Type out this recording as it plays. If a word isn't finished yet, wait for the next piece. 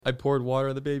I poured water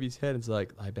on the baby's head. It's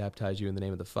like, I baptize you in the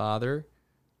name of the Father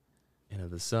and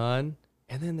of the Son.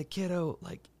 And then the kiddo,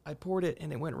 like, I poured it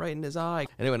and it went right in his eye.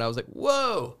 Anyway, and I was like,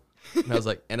 whoa. And I was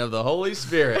like, and of the Holy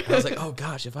Spirit. And I was like, oh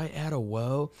gosh, if I add a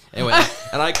whoa. Anyway,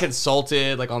 and I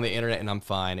consulted like on the internet and I'm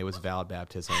fine. It was valid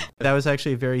baptism. That was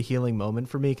actually a very healing moment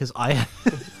for me because I,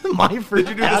 my first Did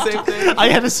you do the same thing? I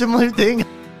had a similar thing.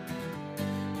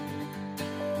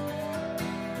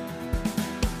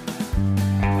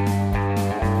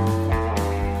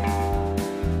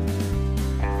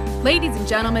 Ladies and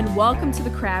gentlemen, welcome to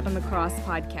the Crab on the Cross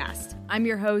podcast. I'm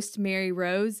your host, Mary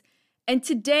Rose, and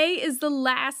today is the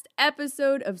last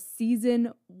episode of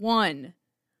season 1.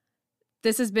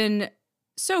 This has been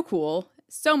so cool,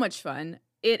 so much fun.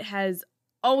 It has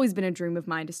always been a dream of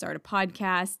mine to start a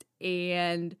podcast,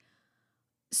 and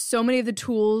so many of the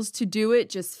tools to do it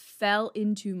just fell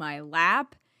into my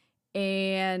lap,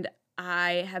 and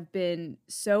I have been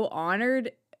so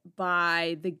honored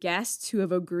by the guests who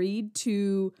have agreed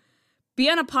to be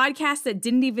on a podcast that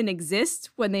didn't even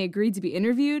exist when they agreed to be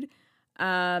interviewed.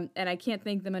 And I can't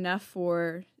thank them enough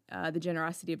for the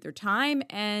generosity of their time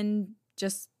and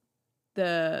just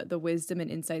the wisdom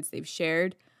and insights they've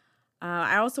shared.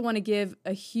 I also want to give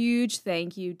a huge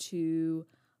thank you to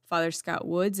Father Scott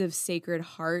Woods of Sacred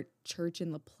Heart Church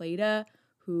in La Plata,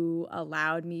 who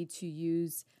allowed me to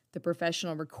use the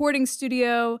professional recording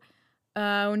studio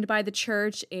owned by the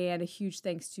church, and a huge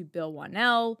thanks to Bill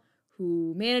Wannell,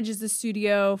 who manages the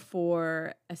studio,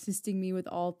 for assisting me with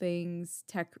all things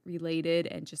tech related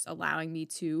and just allowing me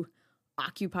to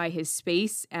occupy his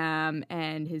space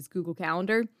and his Google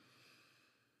Calendar.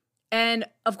 And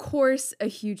of course, a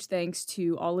huge thanks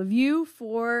to all of you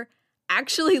for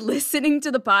actually listening to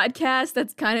the podcast.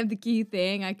 That's kind of the key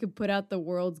thing. I could put out the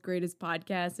world's greatest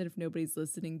podcast, and if nobody's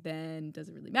listening, then it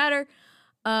doesn't really matter.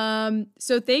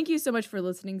 So thank you so much for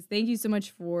listening. Thank you so much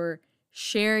for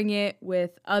sharing it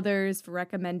with others, for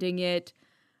recommending it,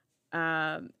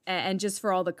 and just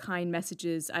for all the kind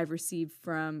messages I've received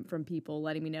from people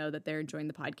letting me know that they're enjoying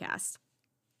the podcast.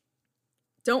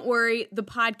 Don't worry, the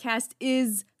podcast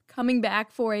is coming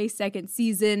back for a second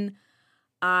season.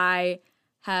 I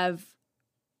have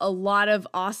a lot of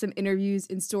awesome interviews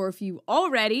in store for you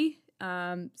already,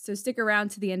 so stick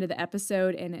around to the end of the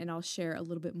episode, and I'll share a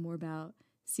little bit more about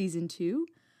season 2.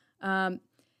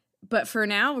 But for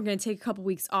now, we're going to take a couple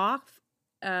weeks off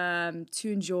to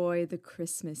enjoy the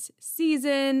Christmas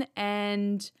season.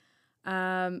 And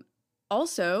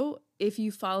also, if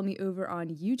you follow me over on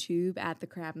YouTube at The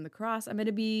Crab and the Cross, I'm going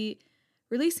to be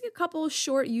releasing a couple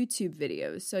short YouTube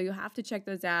videos. So you'll have to check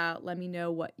those out. Let me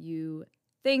know what you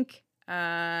think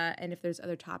and if there's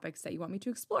other topics that you want me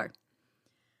to explore.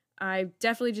 I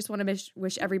definitely just want to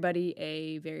wish everybody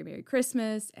a very Merry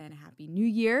Christmas and a Happy New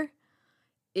Year.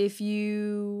 If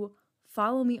you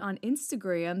follow me on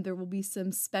Instagram, there will be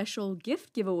some special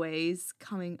gift giveaways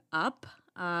coming up.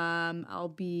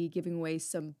 I'll be giving away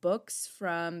some books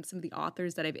from some of the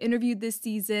authors that I've interviewed this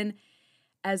season,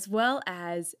 as well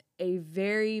as a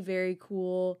very, very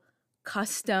cool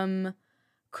custom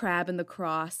Crab and the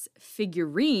Cross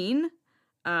figurine.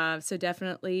 So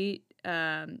definitely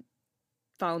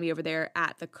follow me over there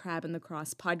at the Crab and the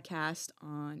Cross podcast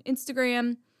on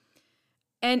Instagram.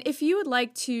 And if you would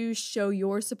like to show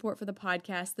your support for the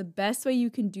podcast, the best way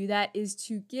you can do that is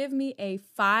to give me a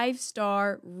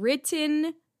 5-star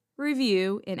written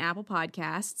review in Apple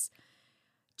Podcasts.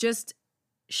 Just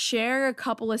share a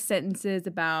couple of sentences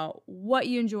about what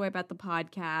you enjoy about the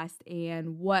podcast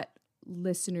and what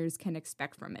listeners can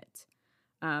expect from it.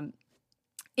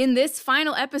 In this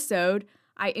final episode,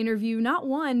 I interview not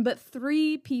one, but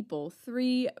 3 people,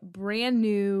 3 brand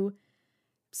new,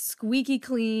 squeaky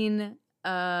clean,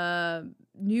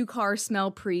 new car smell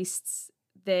priests.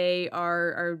 They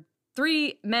are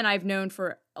 3 men I've known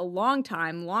for a long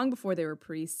time, long before they were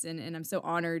priests, and I'm so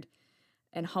honored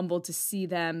and humbled to see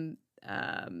them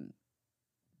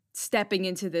stepping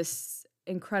into this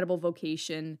incredible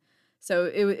vocation. So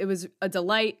it was a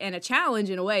delight and a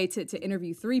challenge in a way to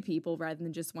interview 3 people rather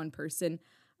than just one person.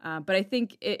 But I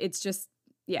think it's just,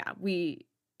 we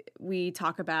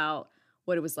talk about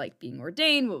what it was like being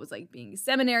ordained, what it was like being in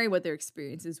seminary, what their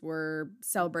experiences were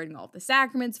celebrating all of the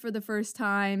sacraments for the first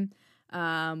time,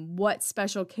 what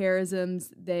special charisms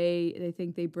they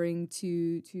think they bring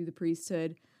to the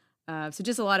priesthood. So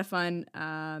just a lot of fun.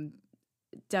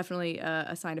 Definitely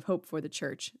a sign of hope for the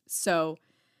church. So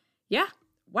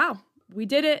wow, we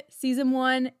did it. Season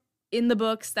 1 in the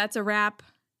books. That's a wrap.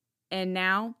 And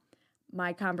now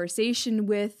my conversation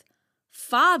with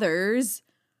fathers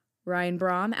Ryan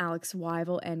Braam, Alex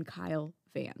Wyvill, and Kyle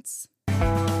Vance.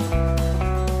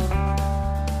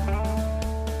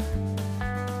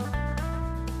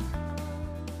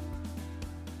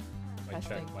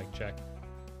 testing. Mic check.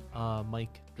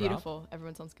 Mike. Drop. Beautiful.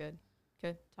 Everyone sounds good.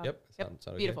 Good. Talk. Yep.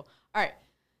 Sound Beautiful. All right.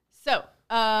 So,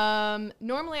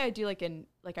 normally I do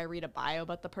I read a bio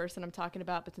about the person I'm talking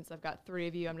about, but since I've got 3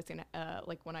 of you, I'm just gonna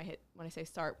when I say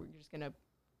start, we're just gonna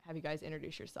have you guys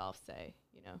introduce yourself. Say,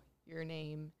 your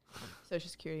name, social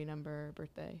security number,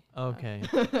 birthday. Okay.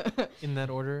 In that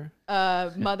order.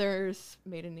 Mother's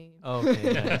maiden name.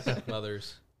 Okay. Nice.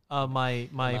 Mothers.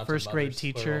 My first grade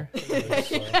teacher.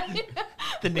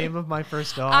 The name of my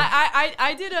first dog.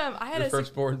 I did I had Your a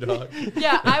firstborn dog.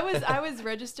 Yeah, I was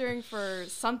registering for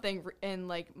something and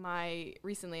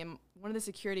recently, and one of the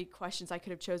security questions I could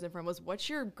have chosen from was, "What's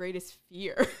your greatest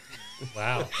fear?"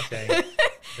 Wow. Dang.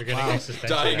 You're getting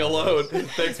existential. Dying now. alone.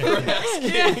 Thanks for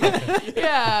asking.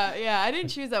 Yeah. I didn't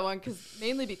choose that one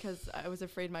mainly because I was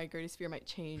afraid my greatest fear might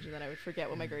change, and then I would forget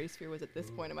what my greatest fear was at this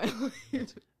point in my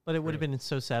life. But it would have been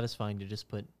so satisfying to just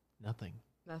put nothing.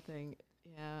 Nothing.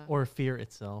 Yeah. Or fear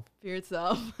itself. Fear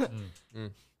itself.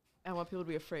 Mm. I want people to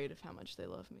be afraid of how much they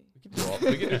love me.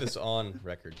 We can do this on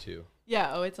record too.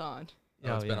 Yeah. Oh, it's on.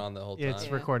 Oh, it's been on the whole time. Yeah, it's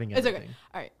recording It's everything. okay.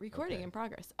 All right, recording Okay. in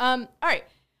progress. All right.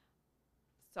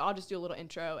 So I'll just do a little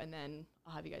intro, and then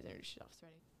I'll have you guys introduce yourselves.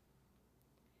 Ready?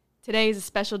 Today is a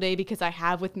special day because I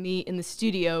have with me in the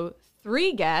studio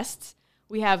 3 guests.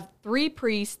 We have 3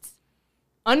 priests,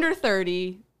 under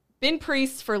 30, been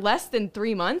priests for less than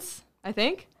 3 months, I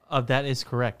think. That is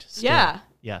correct. Still. Yeah.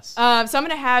 Yes. So I'm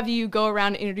going to have you go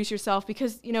around and introduce yourself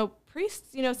because,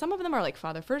 priests, some of them are like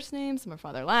father first name, some are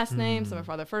father last name, some are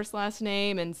father first last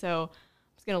name. And so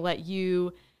I'm just going to let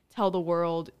you tell the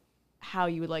world how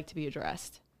you would like to be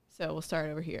addressed. So we'll start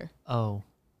over here. Oh,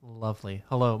 lovely.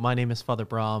 Hello, my name is Father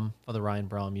Braam, Father Ryan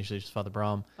Braam, usually just Father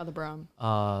Braam. Father Braam.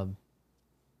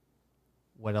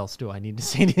 What else do I need to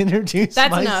say to introduce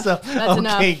That's enough. myself? That's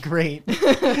okay, enough. Great.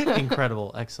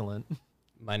 Incredible. Excellent.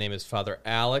 My name is Father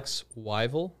Alex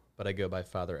Wyvill, but I go by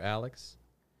Father Alex.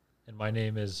 And my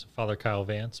name is Father Kyle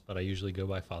Vance, but I usually go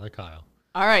by Father Kyle.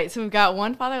 All right. So we've got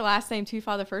 1 father last name, 2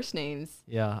 father first names.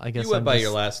 Yeah, I guess You went I'm by just-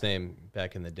 your last name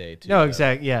back in the day too. No, though.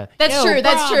 exactly. Yeah. That's Yo, true.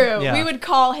 That's Braam! true. Yeah. We would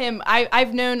call him.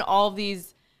 I've known all of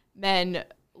these men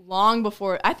long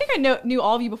before. I think I knew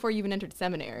all of you before you even entered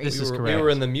seminary. This We is were, correct. we were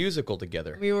in the musical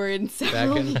together. We were in Back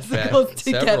several in musicals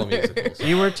together. several musicals.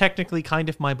 You were technically kind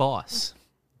of my boss.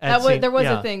 There was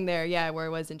yeah. a thing there, where I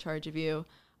was in charge of you.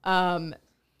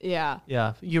 Yeah.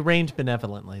 Yeah, you reigned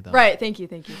benevolently, though. Right. Thank you.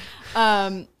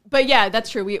 But yeah,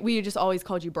 that's true. We just always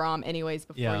called you Braam anyways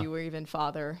before Yeah. you were even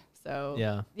father. So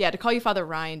Yeah. to call you Father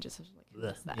Ryan just was like,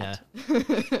 what's that?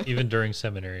 Yeah. Even during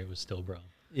seminary, it was still Braam.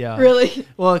 Yeah. Really?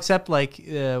 Well, except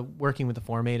working with the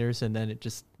formators, and then it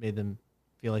just made them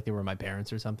feel like they were my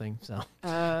parents or something. So.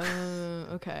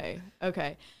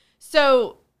 Okay.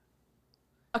 So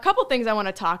a couple things I want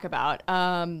to talk about.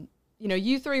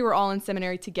 You 3 were all in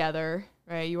seminary together,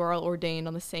 right? You were all ordained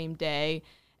on the same day.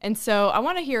 And so I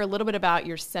want to hear a little bit about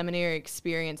your seminary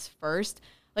experience first.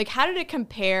 Like, how did it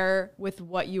compare with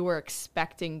what you were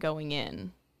expecting going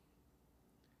in?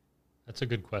 That's a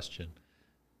good question.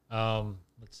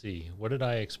 Let's see. What did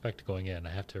I expect going in? I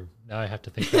have to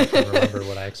think back and remember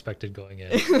what I expected going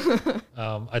in.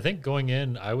 I think going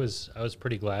in, I was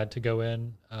pretty glad to go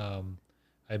in.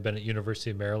 I'd been at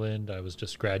University of Maryland. I was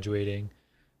just graduating,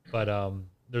 but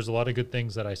there's a lot of good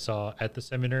things that I saw at the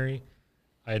seminary.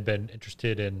 I had been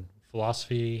interested in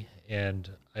philosophy, and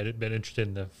I had been interested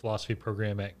in the philosophy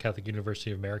program at Catholic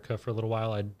University of America for a little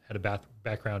while. I had a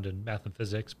background in math and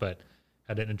physics, but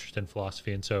had an interest in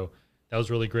philosophy, and so that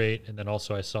was really great. And then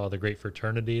also I saw the great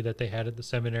fraternity that they had at the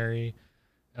seminary,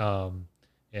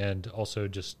 and also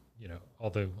just, all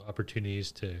the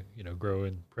opportunities to, grow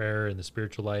in prayer and the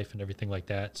spiritual life and everything like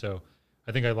that. So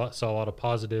I think I saw a lot of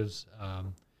positives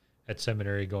at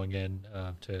seminary going in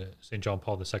to St. John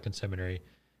Paul II Seminary,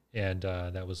 and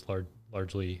that was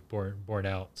largely borne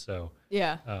out. So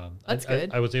Yeah, that's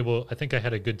good. I think I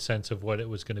had a good sense of what it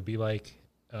was going to be like,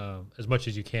 as much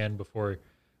as you can before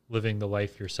living the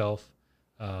life yourself.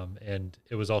 And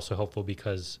it was also helpful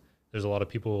because there's a lot of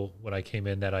people when I came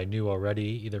in that I knew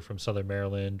already, either from Southern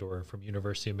Maryland or from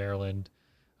University of Maryland.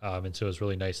 And so it was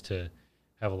really nice to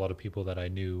have a lot of people that I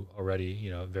knew already,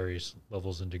 at various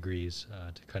levels and degrees,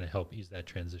 to kind of help ease that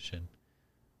transition.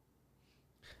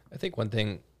 I think one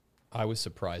thing I was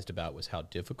surprised about was how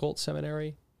difficult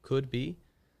seminary could be.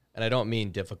 And I don't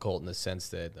mean difficult in the sense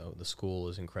that the school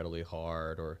is incredibly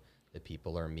hard or that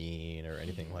people are mean or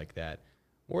anything like that.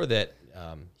 Or that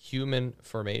human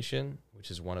formation,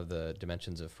 which is one of the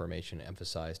dimensions of formation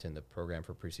emphasized in the program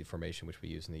for priestly formation, which we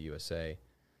use in the USA,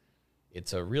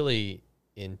 it's a really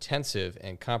intensive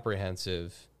and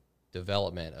comprehensive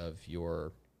development of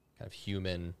your kind of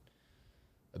human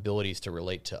abilities to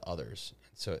relate to others.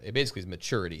 So it basically is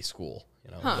maturity school.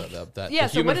 Huh. The Yeah,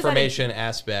 so human what does that formation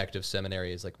aspect of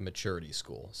seminary is like maturity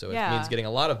school. So it means getting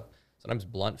a lot of sometimes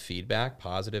blunt feedback,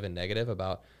 positive and negative,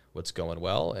 about what's going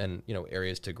well and,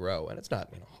 areas to grow. And it's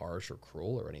not, harsh or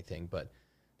cruel or anything, but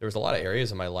there was a lot of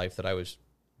areas in my life that I was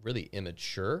really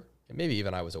immature. And maybe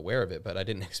even I was aware of it, but I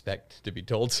didn't expect to be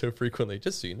told so frequently.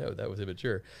 Just so you know, that was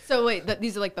immature. So wait,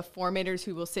 these are like the formators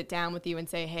who will sit down with you and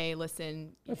say, "Hey,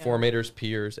 listen." Formators,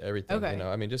 peers, everything. Okay.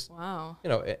 I mean, just wow.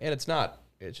 And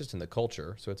it's just in the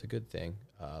culture, so it's a good thing.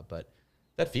 But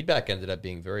that feedback ended up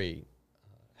being very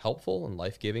helpful and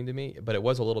life-giving to me. But it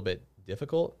was a little bit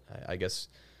difficult, I guess.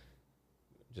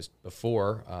 Just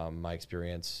before my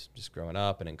experience, just growing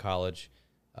up and in college,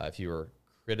 if you were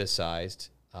criticized,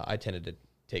 I tended to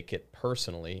take it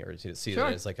personally, or to see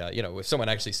that as like if someone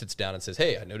actually sits down and says,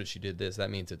 "Hey, I noticed you did this," that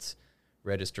means it's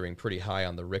registering pretty high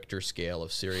on the Richter scale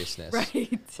of seriousness.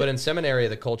 Right. But in seminary,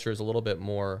 the culture is a little bit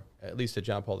more, at least at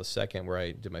John Paul II, where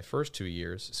I did my first 2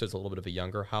 years. So it's a little bit of a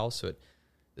younger house. So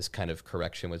this kind of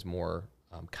correction was more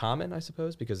common, I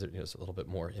suppose, because it was a little bit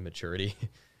more immaturity.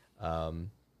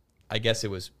 I guess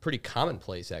it was pretty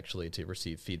commonplace actually to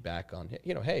receive feedback on,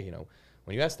 hey,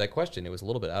 when you asked that question, it was a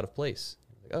little bit out of place.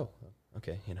 Like, oh,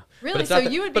 okay, Really? But it's So not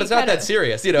that, you would but be it's not kinda, that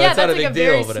serious, yeah, it's not that's a big like a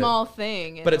deal. very small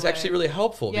thing. But it's actually really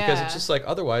helpful because Yeah. it's just like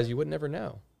otherwise you would never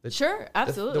know. Sure,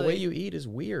 absolutely. The way you eat is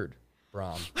weird,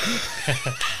 Braam.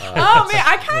 Oh man,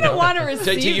 I kind of want to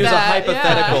receive To use that. a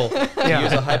hypothetical, Yeah.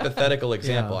 use a hypothetical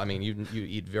example. Yeah. I mean, you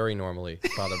eat very normally,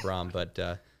 Father Braam, but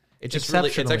it's just Exceptionally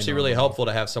it's actually really normal. helpful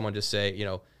to have someone just say,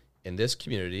 in this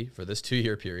community for this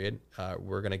 2-year period,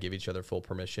 we're going to give each other full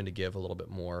permission to give a little bit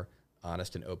more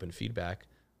honest and open feedback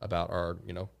about our,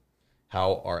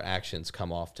 how our actions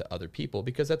come off to other people,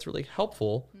 because that's really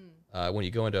helpful when you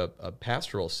go into a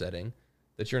pastoral setting,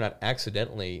 that you're not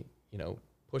accidentally,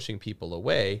 pushing people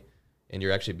away, and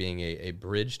you're actually being a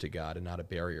bridge to God and not a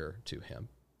barrier to Him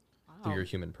through your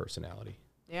human personality.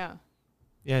 Yeah.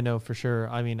 Yeah, no, for sure.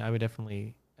 I mean, I would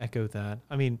definitely echo that.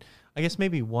 I mean, I guess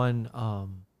maybe one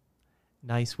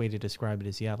nice way to describe it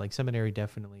is, like seminary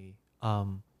definitely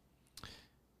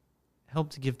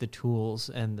helped to give the tools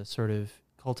and the sort of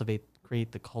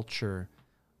create the culture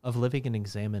of living an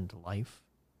examined life.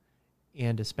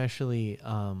 And especially,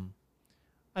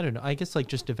 I don't know, I guess like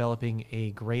just developing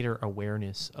a greater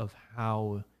awareness of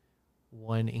how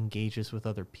one engages with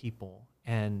other people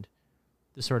and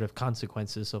the sort of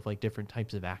consequences of like different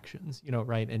types of actions,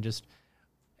 right? And just,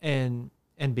 and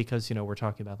because, we're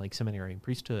talking about like seminary and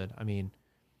priesthood, I mean,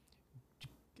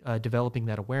 developing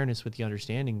that awareness with the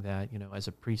understanding that, as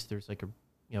a priest, there's like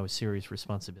a serious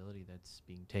responsibility that's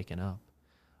being taken up.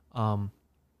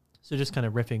 So just kind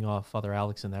of riffing off Father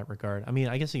Alex in that regard. I mean,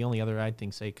 I guess the only other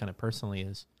I'd say kind of personally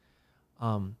is,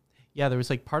 there was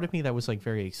like part of me that was like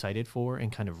very excited for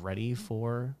and kind of ready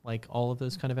for like all of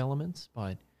those kind of elements.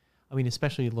 But I mean,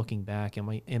 especially looking back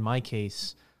in my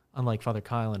case, unlike Father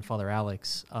Kyle and Father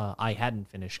Alex, I hadn't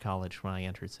finished college when I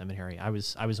entered seminary. I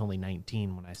was only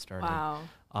 19 when I started. Wow.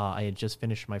 I had just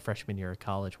finished my freshman year of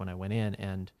college when I went in.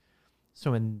 And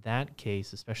so in that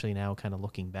case, especially now kind of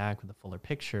looking back with a fuller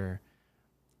picture,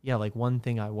 like one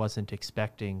thing I wasn't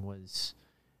expecting was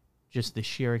just the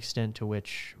sheer extent to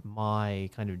which my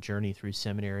kind of journey through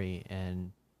seminary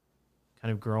and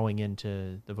kind of growing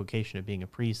into the vocation of being a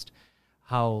priest,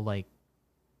 how like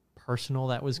personal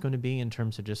that was going to be in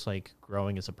terms of just like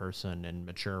growing as a person and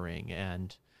maturing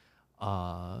and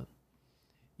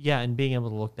and being able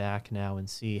to look back now and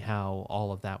see how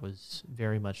all of that was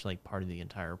very much like part of the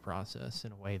entire process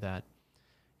in a way that,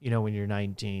 when you're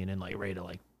 19 and like ready to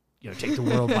like, take the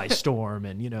world by storm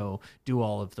and, do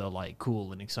all of the like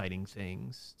cool and exciting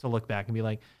things, to look back and be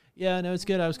like, yeah, no, it's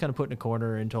good. I was kind of put in a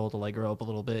corner and told to like grow up a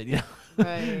little bit,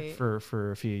 Right.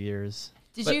 for a few years.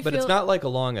 But it's not like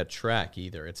along a track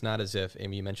either. It's not as if,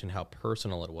 you mentioned how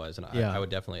personal it was, and I would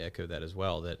definitely echo that as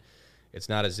well, that it's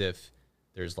not as if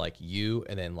there's like you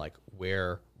and then like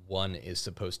where one is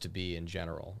supposed to be in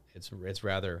general. It's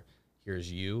rather,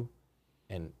 here's you,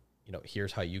 and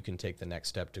here's how you can take the next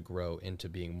step to grow into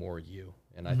being more you.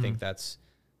 And I think that's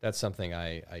something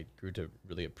I grew to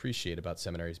really appreciate about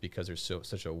seminaries, because there's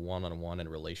such a one-on-one and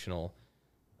relational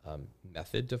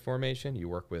method to formation. You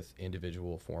work with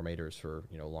individual formators for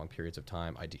long periods of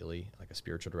time, ideally like a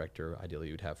spiritual director. Ideally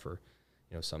you'd have for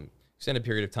some extended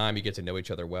period of time. You get to know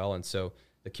each other well, and so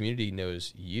the community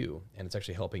knows you, and it's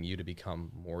actually helping you to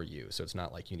become more you. So it's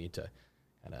not like you need to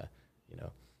kind of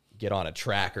get on a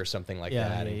track or something like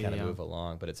that and kind of move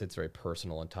along, but it's very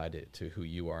personal and tied to who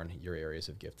you are and your areas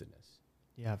of giftedness.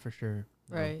 Yeah, for sure.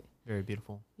 Right. Very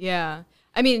beautiful. Yeah.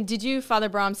 I mean, did you, Father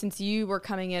Braam, since you were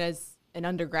coming in as an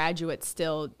undergraduate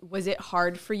still, was it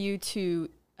hard for you to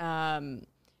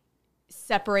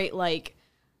separate like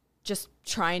just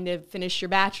trying to finish your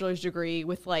bachelor's degree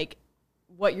with like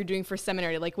what you're doing for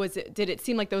seminary? Like, did it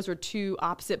seem like those were two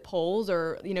opposite poles,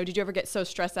 or, you know, did you ever get so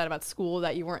stressed out about school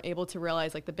that you weren't able to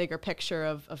realize like the bigger picture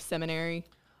of seminary?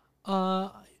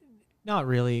 Not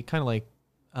really. Kind of like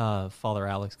Father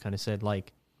Alex kind of said,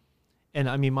 like, and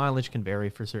I mean, mileage can vary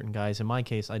for certain guys. In my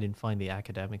case, I didn't find the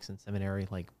academics in seminary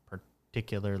like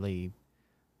particularly,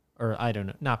 or I don't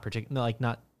know, not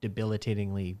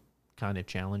debilitatingly kind of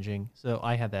challenging. So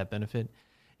I had that benefit.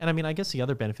 And I mean, I guess the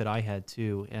other benefit I had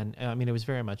too, and I mean, it was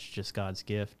very much just God's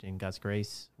gift and God's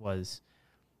grace, was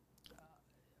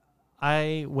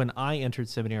when I entered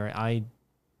seminary, I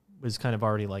was kind of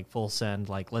already like full send,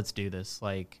 like, let's do this.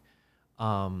 Like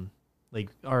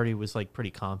already was like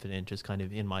pretty confident just kind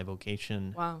of in my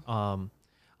vocation. Wow.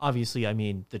 Obviously, I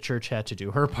mean, the church had to do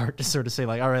her part to sort of say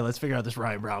like, all right, let's figure out this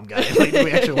Ryan Braam guy. Like, do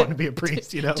we actually want to be a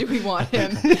priest, you know? Do we want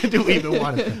him? Do we even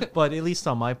want him? But at least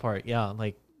on my part, yeah,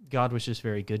 like God was just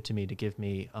very good to me to give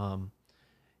me,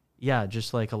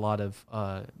 just like a lot of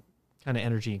kind of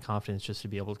energy and confidence just to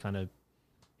be able to kind of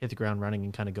hit the ground running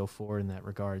and kind of go forward in that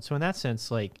regard. So in that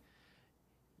sense, like,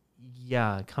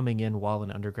 yeah, coming in while an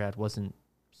undergrad wasn't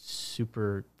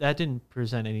that didn't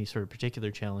present any sort of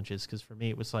particular challenges, because for me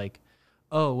it was like,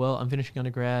 oh, well, I'm finishing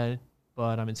undergrad,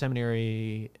 but I'm in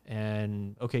seminary,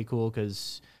 and okay, cool,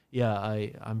 because, yeah,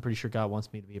 I'm pretty sure God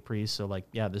wants me to be a priest, so, like,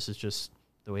 yeah, this is just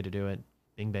the way to do it.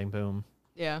 Bing, bang, boom.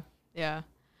 Yeah, yeah.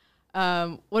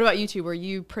 What about you two? Were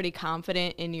you pretty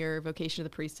confident in your vocation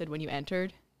of the priesthood when you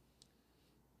entered?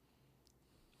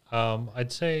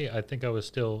 I'd say I think I was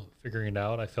still figuring it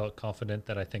out. I felt confident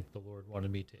that I think the Lord wanted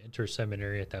me to enter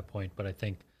seminary at that point, but I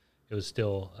think it was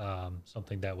still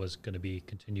something that was going to be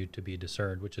continued to be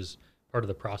discerned, which is part of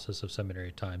the process of seminary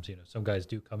at times. You know, some guys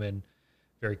do come in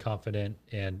very confident,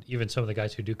 and even some of the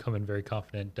guys who do come in very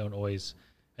confident don't always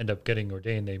end up getting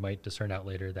ordained. They might discern out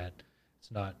later that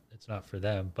it's not for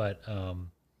them. But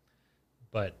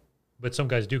some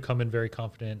guys do come in very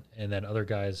confident, and then other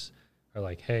guys are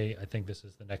like, hey, I think this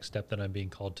is the next step that I'm being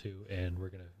called to, and we're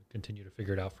going to continue to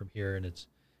figure it out from here, and it's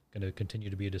going to continue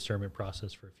to be a discernment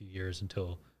process for a few years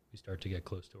until we start to get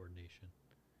close to ordination.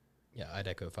 Yeah, I'd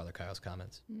echo Father Kyle's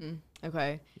comments. Mm-hmm.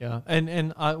 Okay. Yeah,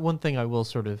 and one thing I will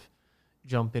sort of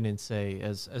jump in and say,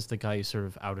 as the guy who sort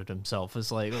of outed himself,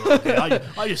 is like, oh, okay,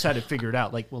 I just had it figured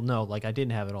out. Like, well, no, like I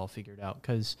didn't have it all figured out,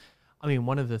 because, I mean,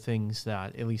 one of the things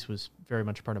that at least was very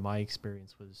much part of my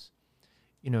experience was,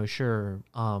 you know, sure,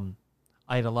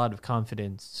 I had a lot of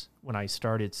confidence when I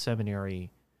started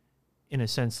seminary, in a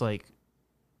sense, like,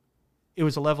 it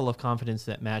was a level of confidence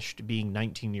that matched being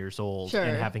 19 years old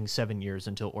and having 7 years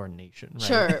until ordination. Right?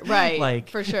 Sure, right. Like,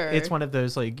 for sure. It's one of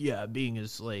those, like, yeah, being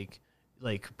is like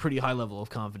pretty high level of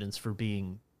confidence for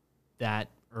being that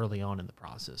early on in the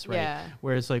process, right? Yeah.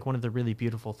 Whereas, like, one of the really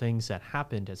beautiful things that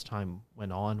happened as time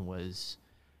went on was,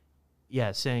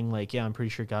 yeah, saying like, yeah, I'm pretty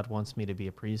sure God wants me to be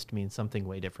a priest means something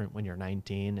way different when you're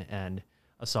 19 and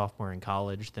a sophomore in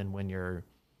college than when you're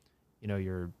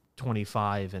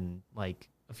 25 and like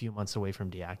a few months away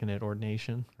from diaconate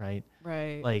ordination, right?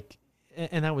 Right. Like,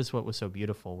 and that was what was so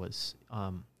beautiful was,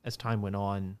 as time went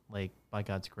on, like, by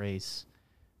God's grace,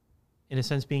 in a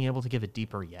sense, being able to give a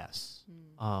deeper yes,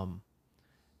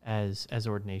 as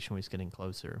ordination was getting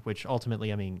closer, which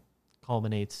ultimately, I mean,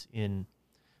 culminates in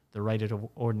the rite of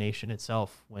ordination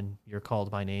itself, when you're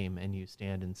called by name and you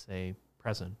stand and say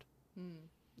present.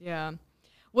 Yeah.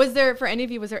 Was there, for any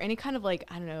of you, was there any kind of like,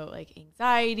 I don't know, like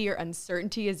anxiety or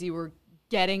uncertainty as you were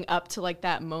getting up to like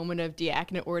that moment of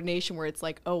diaconate ordination where it's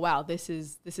like, oh wow, this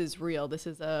is real. This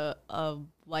is a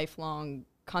lifelong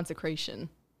consecration.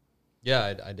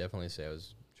 Yeah, I'd definitely say I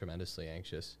was tremendously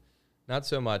anxious. Not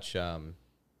so much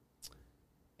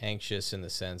anxious in the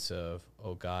sense of,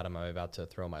 oh God, am I about to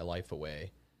throw my life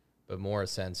away? But more a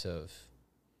sense of,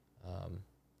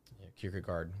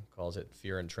 Kierkegaard calls it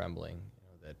fear and trembling,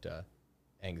 that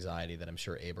anxiety that I'm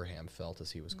sure Abraham felt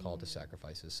as he was called to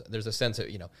sacrifices. There's a sense of,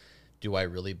 do I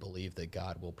really believe that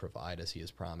God will provide as he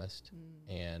has promised?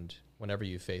 And whenever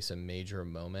you face a major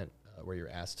moment where you're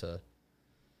asked to,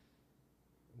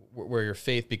 where your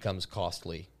faith becomes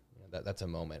costly, that's a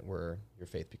moment where your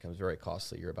faith becomes very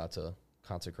costly. You're about to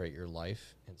consecrate your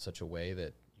life in such a way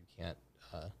that you can't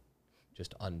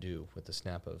just undo with the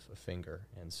snap of a finger.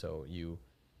 And so you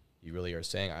really are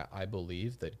saying, I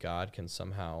believe that God can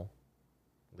somehow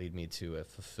lead me to a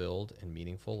fulfilled and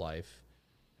meaningful life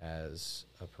as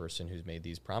a person who's made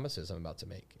these promises I'm about to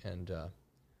make. And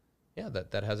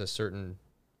that has a certain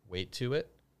weight to it.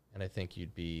 And I think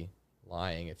you'd be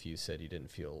lying if you said you didn't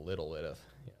feel a little bit of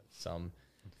some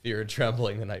fear and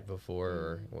trembling the night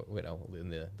before, or in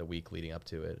the week leading up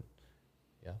to it.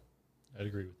 Yeah, I'd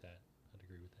agree with that.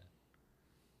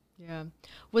 Yeah.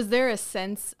 Was there a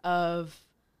sense of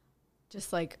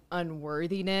just like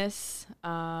unworthiness?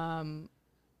 You're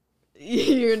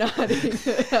nodding.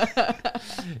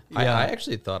 I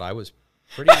actually thought I was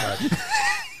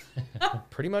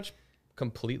pretty much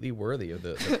completely worthy of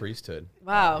the priesthood.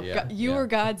 Wow. You were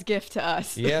God's gift to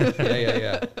us.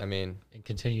 Yeah. I mean, it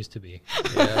continues to be.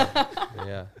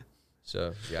 Yeah.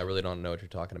 So, I really don't know what you're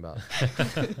talking about.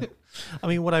 I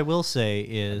mean, what I will say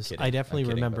is I definitely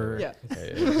remember. Yeah.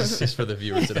 It's just for the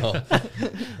viewers at home.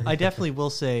 I definitely will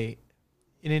say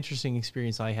an interesting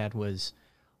experience I had was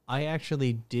I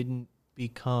actually didn't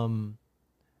become,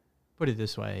 put it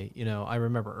this way, I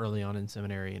remember early on in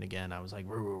seminary, and again, I was like,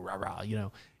 rah, rah,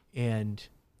 and,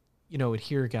 would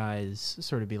hear guys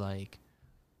sort of be like,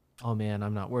 oh man,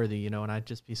 I'm not worthy, and I'd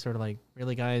just be sort of like,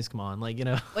 really guys, come on, like,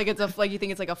 like you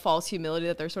think it's like a false humility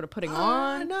that they're sort of putting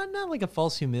on? Not like a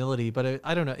false humility, but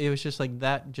I don't know. It was just like,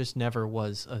 that just never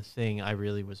was a thing I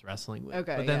really was wrestling with.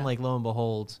 Okay. But then like, lo and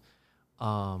behold,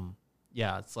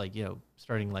 it's like,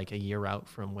 starting like a year out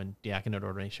from when diaconate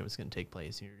ordination was going to take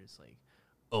place, and you're just like,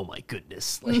 oh my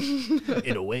goodness, like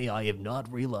in a way I have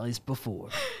not realized before.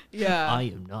 Yeah. I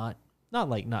am not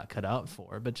cut out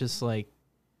for, but just like,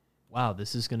 wow,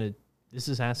 this is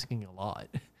asking a lot.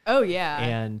 Oh yeah.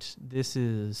 And this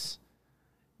is,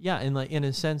 and like in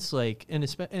a sense, like,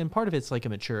 and part of it's like a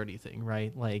maturity thing,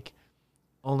 right? Like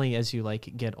only as you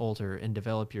like get older and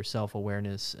develop your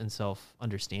self-awareness and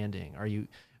self-understanding are you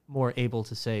more able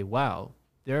to say, wow,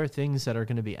 there are things that are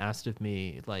going to be asked of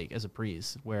me, like as a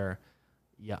priest, where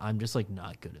I'm just like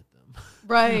not good at them.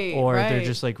 Right. Or they're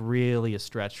just like really a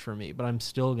stretch for me, but I'm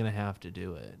still going to have to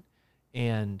do it.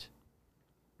 And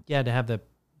to have the,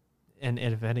 and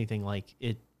if anything, like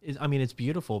it is, I mean, it's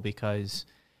beautiful because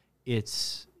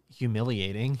it's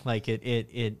humiliating. Like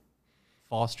it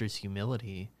fosters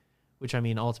humility, which I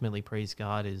mean, ultimately, praise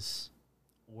God, is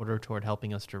order toward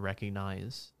helping us to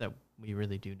recognize that we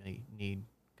really do need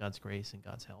God's grace and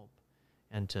God's help,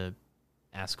 and to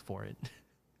ask for it.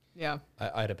 Yeah.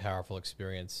 I had a powerful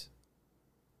experience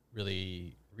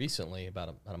really recently.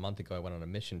 About a month ago, I went on a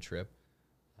mission trip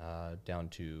down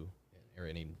to an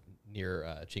area near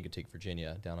Chincoteague,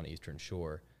 Virginia, down on the Eastern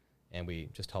Shore, and we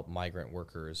just helped migrant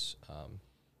workers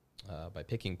by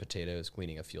picking potatoes,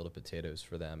 cleaning a field of potatoes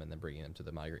for them, and then bringing them to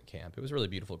the migrant camp. It was a really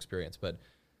beautiful experience, but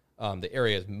the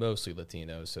area is mostly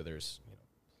Latino, so there's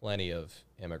plenty of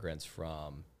immigrants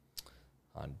from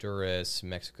Honduras,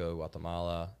 Mexico,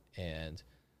 Guatemala, and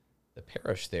the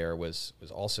parish there was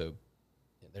also,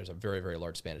 there's a very, very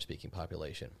large Spanish-speaking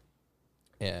population.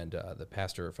 And the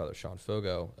pastor, Father Sean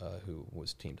Fogo, who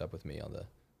was teamed up with me on the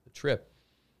trip,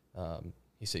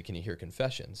 he said, "Can you hear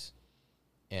confessions?"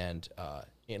 And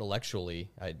intellectually,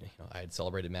 I had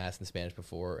celebrated Mass in Spanish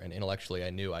before, and intellectually I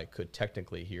knew I could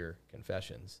technically hear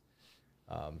confessions.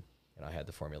 And I had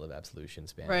the formula of absolution in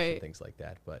Spanish and things like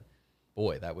that. But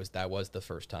boy, that was the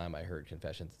first time I heard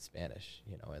confessions in Spanish.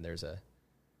 And there's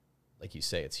like you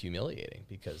say, it's humiliating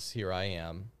because here I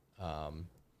am.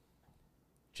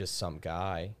 Just some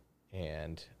guy,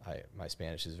 and my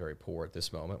Spanish is very poor at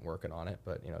this moment, working on it,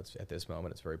 but it's at this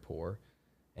moment it's very poor,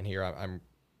 and here I'm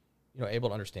able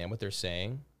to understand what they're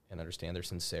saying and understand their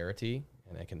sincerity,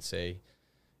 and I can say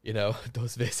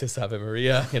dos veces Ave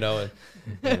Maria,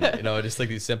 and just like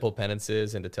these simple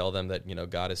penances, and to tell them that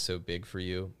God is so big for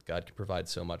you, God can provide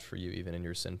so much for you even in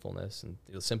your sinfulness, and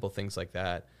simple things like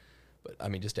that. But I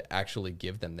mean, just to actually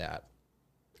give them that,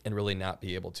 and really not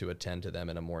be able to attend to them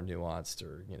in a more nuanced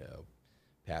or,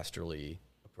 pastorally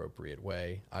appropriate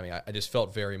way. I mean, I just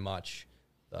felt very much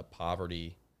the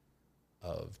poverty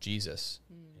of Jesus,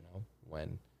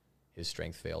 when his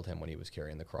strength failed him when he was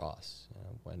carrying the cross,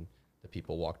 when the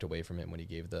people walked away from him when he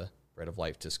gave the bread of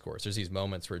life discourse. There's these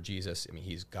moments where Jesus, I mean,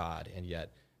 he's God, and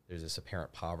yet there's this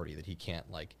apparent poverty that he can't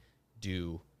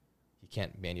he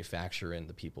can't manufacture in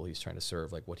the people he's trying to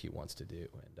serve like what he wants to do.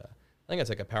 And I think it's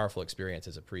like a powerful experience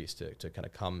as a priest to kind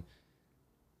of come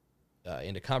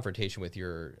into confrontation with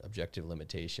your objective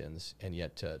limitations, and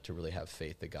yet to really have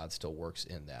faith that God still works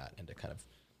in that, and to kind of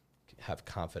have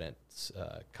confidence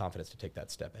to take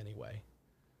that step anyway.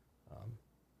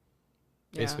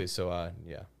 Basically, so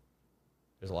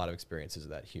there's a lot of experiences of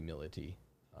that humility,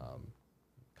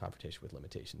 confrontation with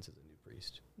limitations as a new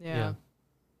priest. Yeah.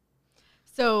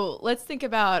 So let's think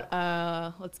about,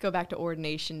 let's go back to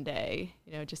ordination day,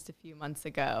 just a few months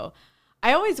ago.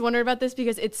 I always wonder about this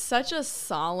because it's such a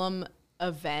solemn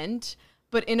event,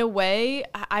 but in a way,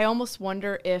 I almost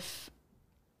wonder if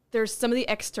there's some of the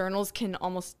externals can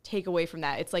almost take away from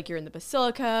that. It's like you're in the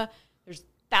basilica, there's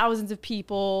thousands of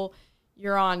people,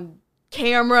 you're on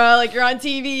camera, like you're on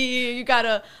TV, you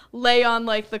gotta lay on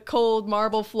like the cold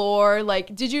marble floor.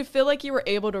 Like, did you feel like you were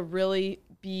able to really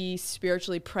be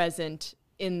spiritually present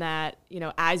in that,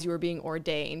 as you were being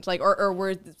ordained? Like, or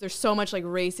were there's so much like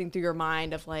racing through your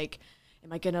mind of like,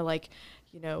 am I gonna like,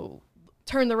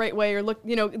 turn the right way or look,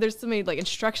 there's so many like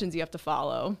instructions you have to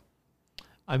follow.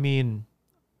 I mean,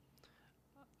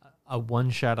 one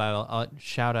shout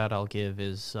out I'll give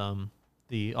is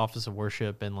the Office of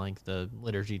Worship and like the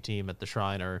liturgy team at the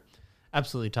shrine are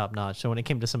absolutely top notch. So when it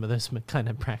came to some of those kind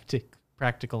of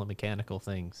practical and mechanical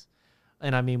things,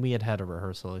 and I mean, we had a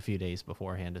rehearsal a few days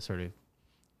beforehand to sort of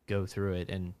go through it,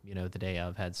 and the day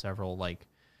of had several like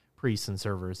priests and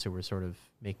servers who were sort of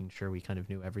making sure we kind of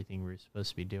knew everything we were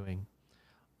supposed to be doing.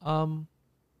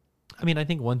 I mean, I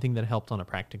think one thing that helped on a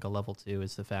practical level too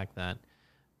is the fact that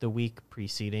the week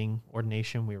preceding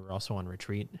ordination, we were also on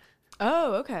retreat.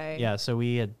 Oh, okay. Yeah, so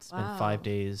we had spent 5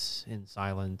 days in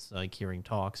silence, like hearing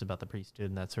talks about the priesthood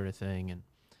and that sort of thing,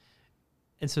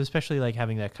 and so especially like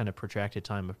having that kind of protracted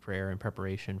time of prayer and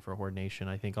preparation for ordination,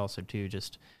 I think also too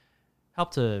just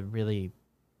helped to really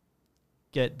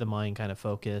get the mind kind of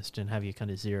focused and have you kind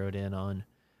of zeroed in on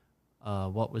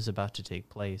what was about to take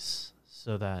place,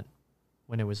 so that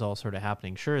when it was all sort of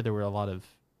happening, sure, there were a lot of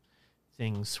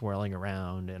things swirling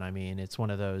around, and I mean, it's one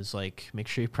of those like, make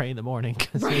sure you pray in the morning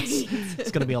because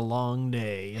it's going to be a long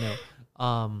day,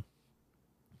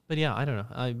 but yeah, I don't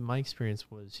know. My experience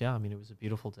was, I mean, it was a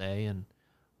beautiful day, and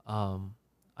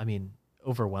I mean,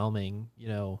 overwhelming.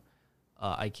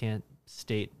 I can't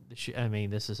state I mean,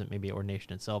 this isn't maybe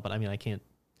ordination itself, but I mean, I can't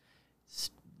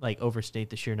like overstate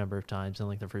the sheer number of times in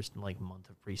like the first like month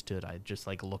of priesthood I'd just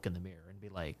like look in the mirror and be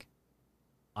like,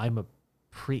 I'm a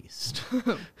priest.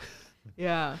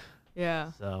 Yeah.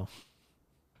 So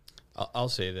I'll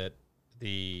say that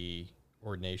the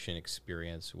ordination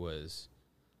experience was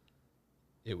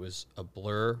a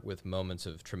blur with moments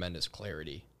of tremendous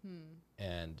clarity.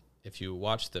 And if you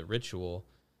watch the ritual,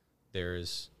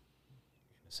 there's,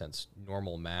 in a sense,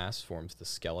 normal mass forms the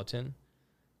skeleton,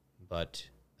 but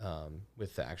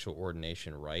with the actual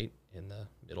ordination rite in the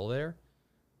middle there,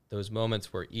 those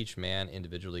moments where each man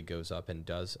individually goes up and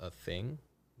does a thing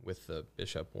with the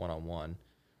bishop one-on-one.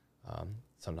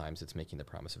 Sometimes it's making the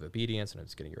promise of obedience, and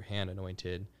it's getting your hand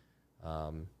anointed.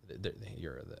 When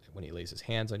he lays his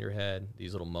hands on your head,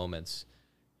 these little moments,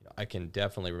 I can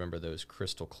definitely remember those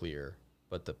crystal clear.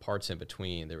 But the parts in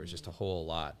between, there was just a whole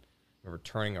lot. I remember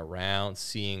turning around,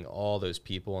 seeing all those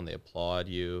people, and they applaud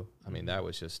you. I mean, that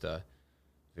was just a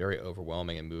very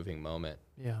overwhelming and moving moment.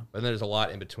 yeah. But then there's a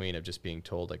lot in between of just being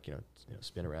told, like,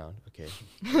 spin around, okay,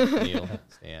 kneel,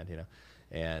 stand,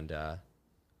 and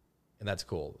that's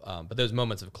cool. But those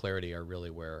moments of clarity are really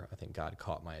where I think God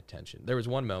caught my attention. There was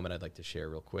one moment I'd like to share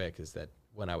real quick, is that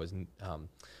when I was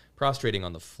prostrating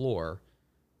on the floor,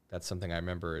 that's something I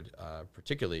remembered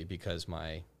particularly because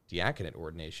my diaconate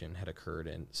ordination had occurred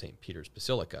in St. Peter's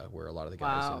Basilica, where a lot of the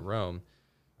guys in Rome,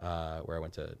 where I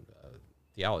went to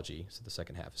theology, so the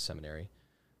second half of seminary,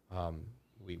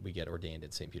 we get ordained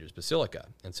at St. Peter's Basilica.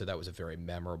 And so that was a very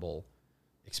memorable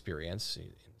experience,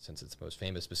 since it's the most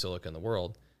famous basilica in the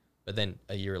world. But then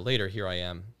a year later, here I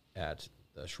am at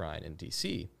the shrine in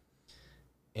D.C.,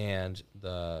 and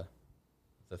the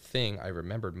thing I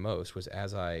remembered most was,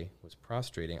 as I was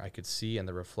prostrating, I could see in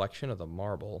the reflection of the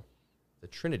marble the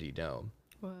Trinity Dome.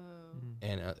 Whoa.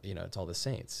 And, it's all the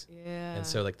saints. Yeah. And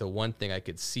so, like, the one thing I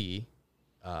could see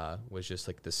was just,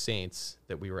 like, the saints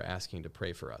that we were asking to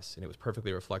pray for us. And it was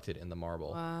perfectly reflected in the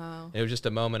marble. Wow. And it was just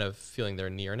a moment of feeling their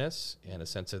nearness and a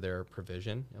sense of their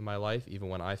provision in my life, even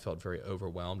when I felt very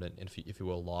overwhelmed and, if you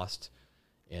will, lost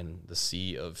in the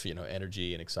sea of,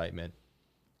 energy and excitement.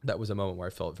 That was a moment where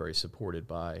I felt very supported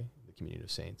by the community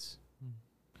of saints.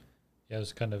 Yeah, it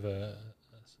was kind of a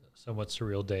somewhat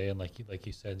surreal day, and like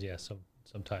you said,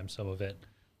 sometimes some of it,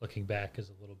 looking back, is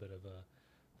a little bit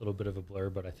of a blur.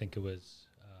 But I think it was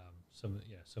some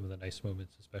of the nice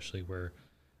moments, especially where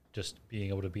just being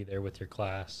able to be there with your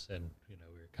class, and we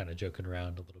were kind of joking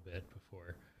around a little bit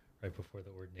right before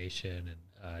the ordination,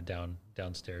 and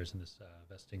downstairs in this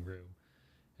vesting room,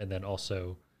 and then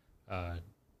also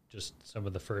just some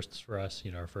of the firsts for us.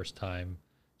 Our first time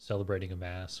celebrating a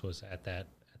mass was at that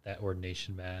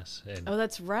ordination mass. And Oh,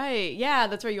 that's right. Yeah,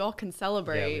 that's where you all can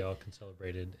celebrate. Yeah, we all can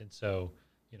celebrate it. And so,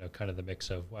 kind of the mix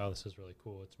of, wow, this is really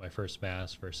cool, it's my first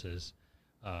mass, versus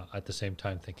at the same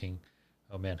time thinking,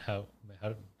 oh man, how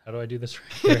do I do this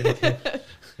right?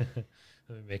 Let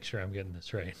me make sure I'm getting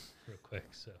this right real quick.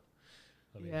 So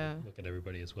let me look at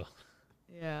everybody as well.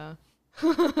 Yeah.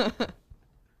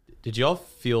 Did you all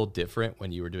feel different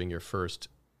when you were doing your first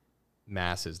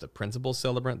Mass is the principal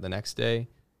celebrant the next day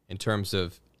in terms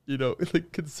of,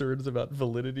 like concerns about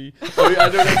validity. I mean, I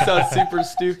know that sounds super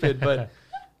stupid, but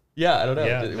yeah, I don't know.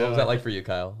 Yeah, What was that like for you,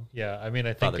 Kyle? Yeah, I mean, I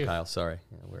think Father Kyle, sorry.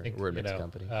 Yeah, we're a mixed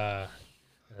company.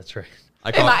 That's right.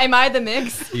 Am I the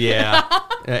mix? Yeah,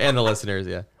 and the listeners,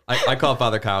 yeah. I call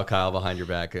Father Kyle behind your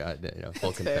back.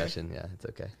 Full confession. Fair. Yeah, it's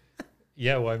okay.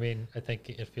 Yeah, well, I mean, I think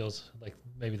it feels like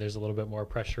maybe there's a little bit more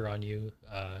pressure on you.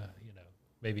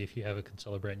 Maybe if you have a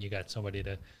concelebrant, you got somebody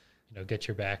to, get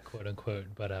your back, quote unquote.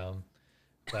 But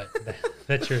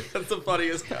that's the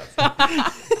funniest concept.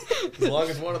 As long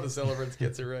as one of the celebrants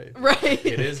gets it right. Right.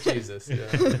 It is Jesus.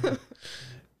 Yeah.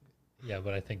 Yeah,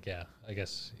 but I think I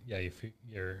guess if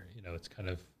you're it's kind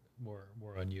of more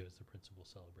on you as the principal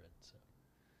celebrant. So.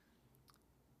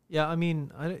 Yeah, I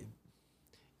mean,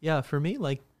 for me,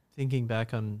 like thinking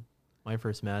back on my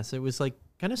first Mass, it was like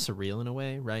kind of surreal in a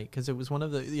way, right? Because it was one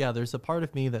of the there's a part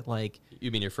of me that like.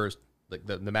 You mean your first like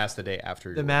the Mass the day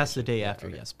after? The Mass the day after,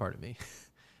 okay. Yes, part of me.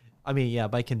 I mean,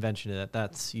 by convention,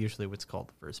 that's usually what's called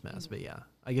the first Mass. But yeah,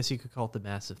 I guess you could call it the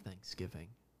Mass of Thanksgiving.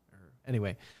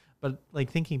 Anyway, but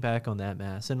like thinking back on that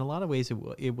Mass, in a lot of ways,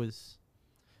 it was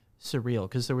surreal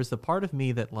because there was the part of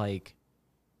me that like,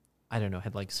 I don't know,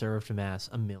 had like served Mass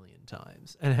a million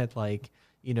times and had like,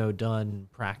 done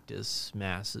practice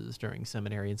Masses during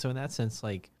seminary. And so in that sense,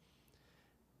 like,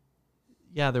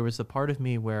 yeah, there was the part of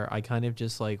me where I kind of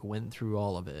just like went through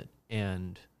all of it,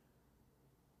 and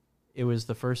it was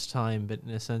the first time, but in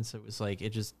a sense it was like, it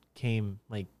just came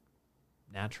like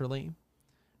naturally,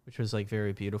 which was like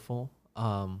very beautiful.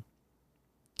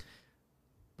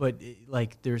 But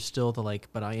like, there's still the like,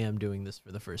 but I am doing this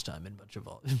for the first time in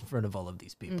front of all of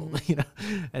these people,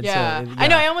 mm-hmm. And yeah. So, I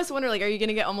know. I almost wonder, like, are you going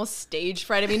to get almost stage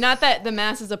fright? I mean, not that the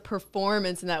Mass is a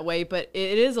performance in that way, but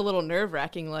it is a little nerve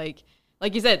wracking. Like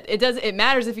you said, it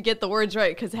matters if you get the words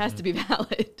right because it has to be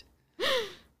valid.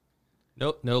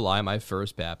 No lie. My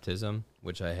first baptism,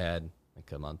 which I had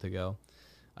like a month ago.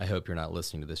 I hope you're not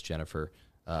listening to this, Jennifer.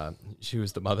 She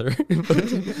was the mother,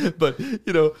 but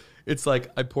it's like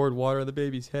I poured water on the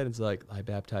baby's head. It's like, I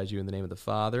baptize you in the name of the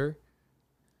Father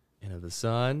and of the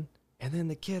Son, and then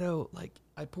the kiddo, like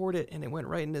I poured it and it went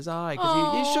right in his eye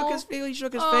because he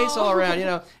shook his face all around,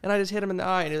 and I just hit him in the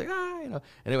eye and he's like,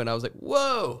 Anyway, and I was like,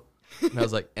 whoa. And I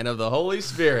was like, and of the Holy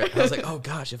Spirit. I was like, oh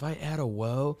gosh, if I add a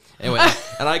whoa. Anyway,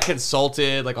 and I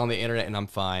consulted like on the internet, and I'm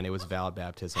fine. It was valid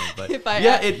baptism. But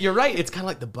you're right. It's kind of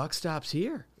like the buck stops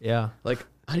here. Yeah. Like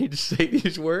I need to say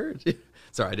these words.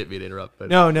 Sorry, I didn't mean to interrupt. But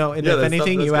no. And if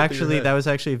anything, that was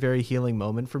actually a very healing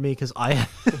moment for me because I,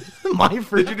 my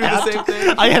first. Did you do the same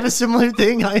thing? I had a similar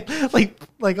thing. I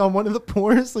like on one of the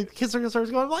pours, like the kid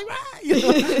starts going like,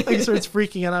 like starts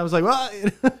freaking out. I was like, what?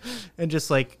 And just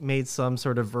like made some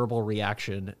sort of verbal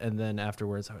reaction, and then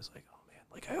afterwards, I was like, oh man,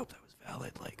 like I hope that was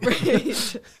valid. Like,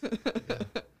 right.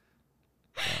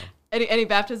 Any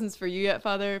baptisms for you yet,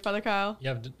 Father Kyle?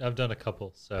 Yeah, I've done a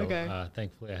couple. So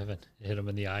thankfully I haven't hit him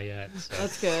in the eye yet. So.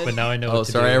 That's good. But now I know. Oh,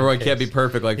 sorry, everyone can't be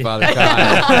perfect like Father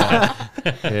Kyle.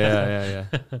 Yeah.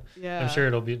 Yeah. I'm sure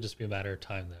it'll just be a matter of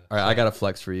time though. All right, I got a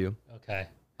flex for you. Okay.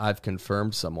 I've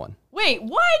confirmed someone. Wait,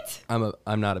 what?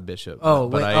 I'm not a bishop. Oh,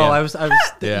 but wait. I was.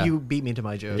 Yeah. You beat me to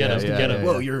my joke. Get him.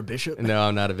 Whoa, you're a bishop? No,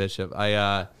 I'm not a bishop.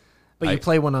 But you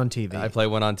play one on TV. I play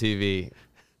one on TV.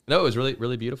 No, it was really,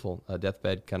 really beautiful. A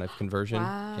deathbed kind of conversion.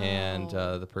 Wow. And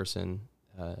the person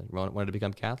wanted to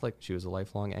become Catholic. She was a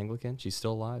lifelong Anglican. She's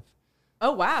still alive.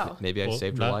 Oh, wow. Maybe I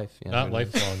saved her life. Yeah, not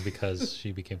lifelong because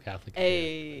she became Catholic.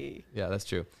 Yeah, that's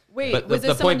true. Wait, but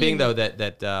the point being, though, that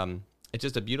it's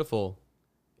just a beautiful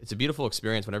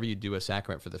experience whenever you do a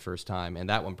sacrament for the first time. And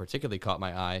that one particularly caught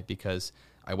my eye because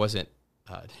I wasn't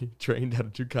trained how to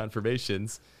do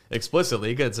confirmations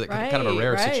explicitly because it's kind of a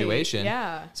rare situation.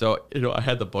 Yeah. So, I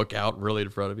had the book out really in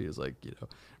front of me. It was like,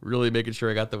 really making sure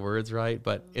I got the words right.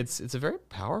 But it's a very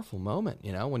powerful moment,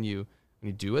 when you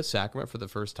do a sacrament for the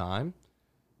first time.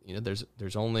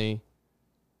 There's only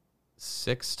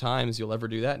 6 times you'll ever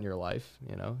do that in your life.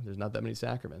 There's not that many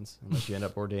sacraments unless you end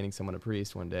up ordaining someone a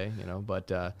priest one day,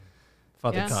 but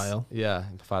Father Kyle. Yeah,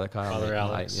 Father Kyle. Father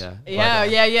Alex.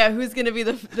 Yeah. Who's going to be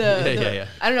the yeah.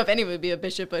 I don't know if anyone would be a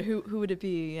bishop, but who would it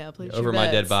be? Yeah, over my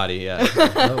dead body, yeah.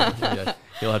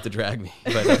 He'll have to drag me.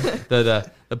 But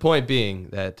the point being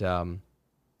that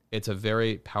it's a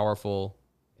very powerful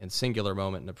and singular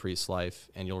moment in a priest's life,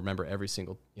 and you'll remember every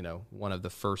single, one of the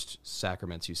first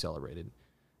sacraments you celebrated.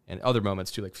 And other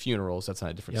moments too, like funerals, that's not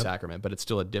a different sacrament, but it's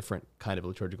still a different kind of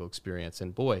liturgical experience.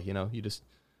 And boy,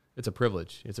 it's a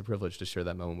privilege. It's a privilege to share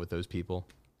that moment with those people,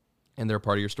 and they're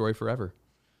part of your story forever.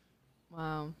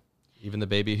 Wow. Even the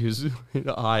baby who's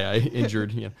I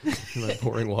injured, like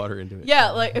pouring water into it.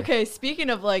 Yeah, like, okay, speaking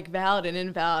of like valid and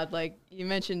invalid, like you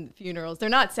mentioned funerals, they're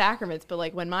not sacraments, but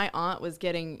like when my aunt was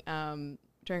getting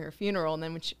during her funeral and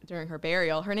then during her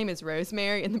burial, her name is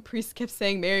Rosemary, and the priest kept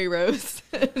saying Mary Rose.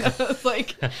 And I was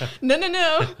like, no,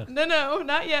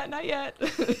 not yet.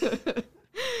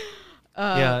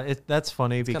 That's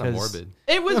funny because kind of morbid.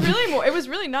 It was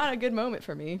really not a good moment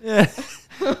for me. Yeah,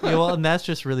 well, and that's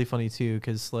just really funny too,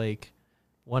 because like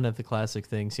one of the classic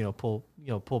things, pull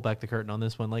back the curtain on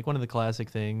this one. Like one of the classic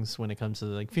things when it comes to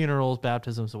like funerals,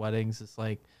 baptisms, weddings, it's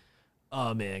like,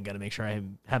 oh man, got to make sure I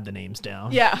have the names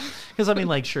down. Yeah, because I mean,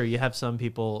 like, sure, you have some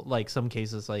people, like some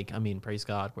cases, like I mean, praise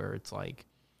God, where it's like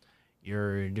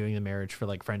you're doing the marriage for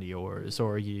like friend of yours,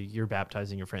 or you're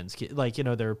baptizing your friend's kid, like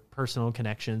their personal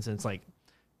connections, and it's like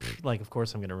of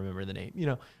course I'm gonna remember the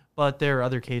name, But there are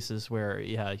other cases where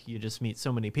you just meet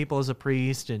so many people as a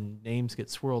priest, and names get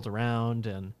swirled around,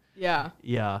 and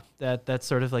that's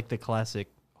sort of like the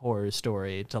classic horror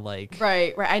story to like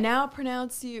right. I now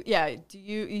pronounce you. Yeah, do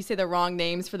you say the wrong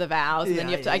names for the vows, and then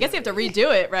you have to. I guess you have to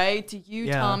redo it, right? Do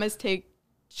you, Thomas, take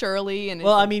Shirley? And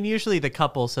well, I mean, usually the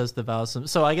couple says the vows.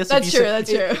 So I guess that's true.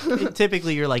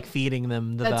 Typically, you're like feeding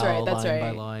them the vow line by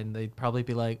line. They'd probably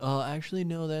be like, "Oh, actually,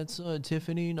 no, that's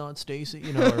Tiffany, not Stacy,"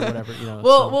 or whatever.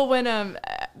 Well, when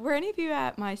were any of you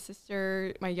at my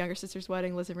younger sister's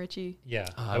wedding, Liz and Richie? Yeah,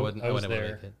 I was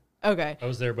there. Okay. I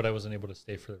was there, but I wasn't able to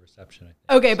stay for the reception, I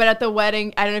think. Okay, but at the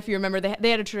wedding, I don't know if you remember, they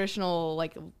had a traditional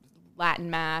like Latin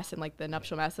mass and like the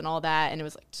nuptial mass and all that, and it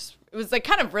was like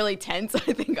kind of really tense, I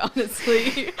think,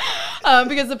 honestly,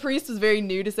 because the priest was very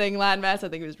new to saying Latin mass. I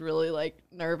think he was really like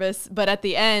nervous, but at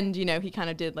the end, he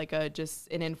kind of did like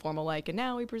just an informal like, and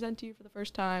now we present to you for the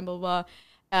first time, blah blah,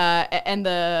 and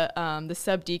the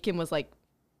subdeacon was like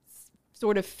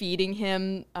sort of feeding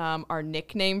him our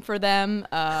nickname for them,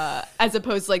 as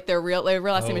opposed to like their real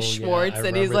last name is Schwartz,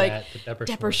 and he's like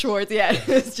Depper Schwartz. Yeah,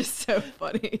 it's just so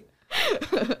funny.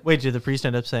 Wait, did the priest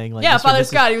end up saying like? Yeah, Father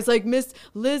Scott. He was like Miss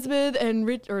Elizabeth and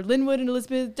Linwood and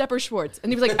Elizabeth Depper Schwartz,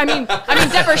 and he was like, I mean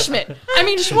Depper Schmidt. I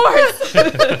mean Schwartz.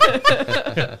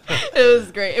 It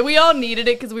was great, and we all needed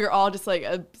it because we were all just like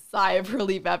a sigh of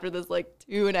relief after this like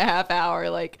 2.5 hour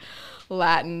like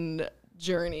Latin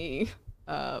journey.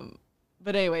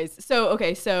 But anyways, so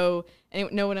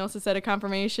no one else has said a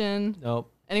confirmation?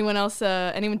 Nope. Anyone else?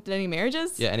 Anyone did any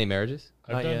marriages? Yeah, any marriages?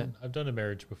 I've done a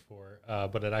marriage before,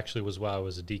 but it actually was while I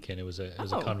was a deacon. It was a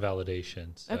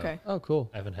convalidation. So okay. Oh,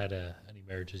 cool. I haven't had any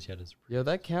marriages yet as a priest. Yo,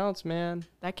 that counts, man.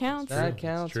 That counts. That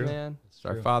counts, man. It's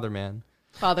our father, man.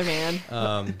 Father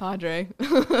man. Padre.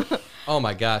 Oh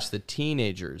my gosh, the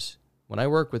teenagers. When I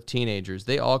work with teenagers,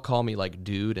 they all call me like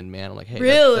dude and man. I'm like, hey,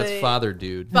 really? that's Father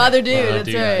Dude. Father Dude, that's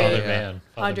dude, right. Father man.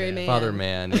 Padre man. Father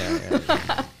man,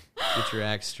 yeah. Get your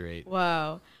act straight.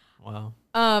 Wow. Wow.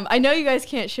 I know you guys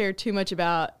can't share too much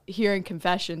about hearing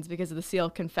confessions because of the seal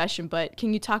of confession, but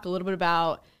can you talk a little bit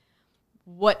about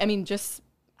what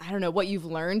you've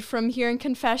learned from hearing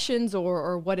confessions,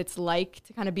 or what it's like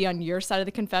to kind of be on your side of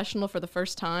the confessional for the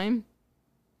first time?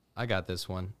 I got this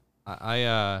one.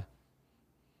 I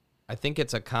think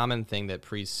it's a common thing that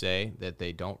priests say that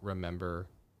they don't remember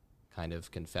kind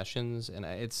of confessions, and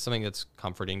it's something that's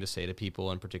comforting to say to people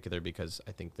in particular, because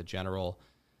I think the general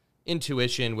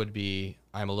intuition would be,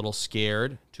 I'm a little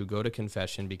scared to go to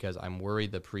confession because I'm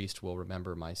worried the priest will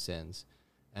remember my sins.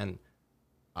 And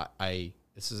I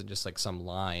this isn't just like some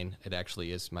line, it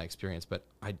actually is my experience, but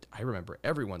I remember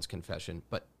everyone's confession,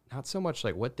 but not so much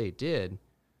like what they did,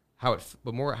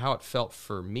 but more how it felt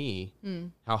for me,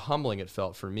 how humbling it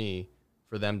felt for me,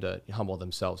 for them to humble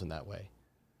themselves in that way.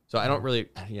 So I don't really,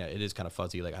 it is kind of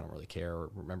fuzzy, like I don't really care or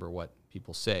remember what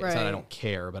people say. Right. It's not I don't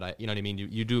care, but you know what I mean?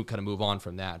 You do kind of move on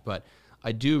from that. But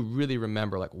I do really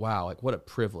remember, like, wow, like what a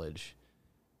privilege,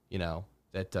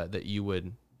 that you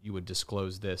would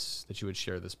disclose this, that you would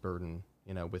share this burden,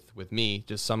 with me,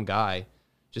 just some guy,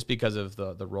 just because of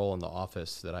the role in the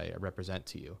office that I represent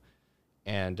to you.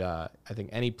 And I think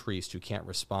any priest who can't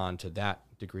respond to that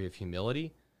degree of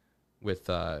humility with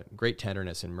great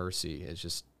tenderness and mercy is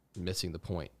just missing the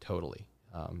point totally.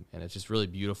 And it's just really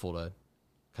beautiful to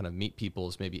kind of meet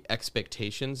people's maybe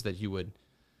expectations that you would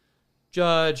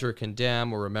judge or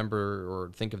condemn or remember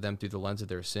or think of them through the lens of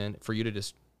their sin, for you to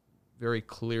just very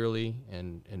clearly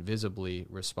and visibly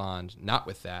respond, not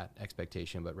with that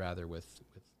expectation, but rather with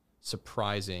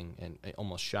surprising and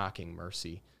almost shocking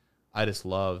mercy. I just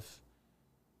love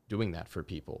doing that for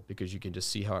people, because you can just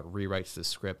see how it rewrites the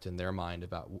script in their mind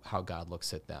about how God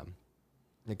looks at them.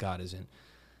 That God isn't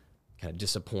kind of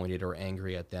disappointed or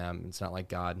angry at them. It's not like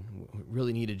God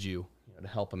really needed you to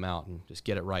help them out and just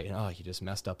get it right. And, oh, you just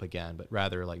messed up again. But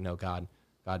rather like, no, God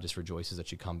just rejoices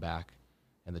that you come back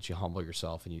and that you humble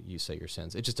yourself and you say your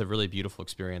sins. It's just a really beautiful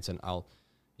experience. And I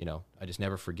just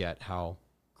never forget how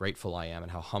grateful I am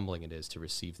and how humbling it is to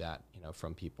receive that,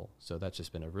 from people. So that's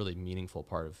just been a really meaningful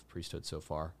part of priesthood so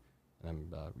far.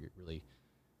 And I'm really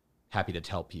happy to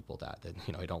tell people that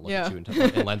I don't look at you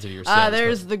and lens into your sins.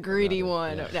 There's the greedy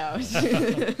one. Yeah.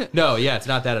 No. No, yeah, it's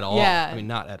not that at all. Yeah. I mean,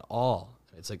 not at all.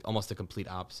 It's like almost the complete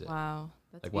opposite. Wow.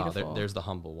 That's Like, beautiful. wow, there's the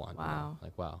humble one. Wow.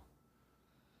 Like, wow.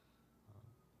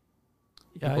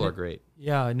 Yeah, People are great.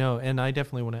 Yeah, no, and I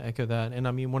definitely want to echo that. And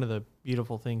I mean, one of the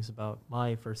beautiful things about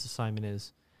my first assignment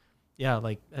is,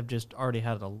 like I've just already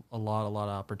had a lot of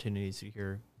opportunities to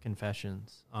hear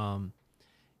confessions.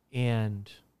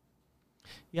 And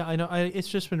yeah, I know it's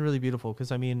just been really beautiful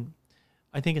because I mean,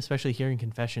 I think especially hearing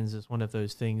confessions is one of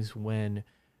those things when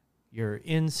you're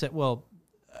in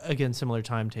again, similar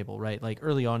timetable, right? Like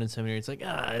early on in seminary, it's like,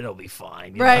 it'll be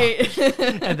fine. Right.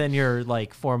 And then you're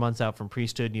like 4 months out from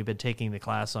priesthood and you've been taking the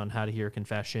class on how to hear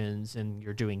confessions and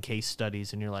you're doing case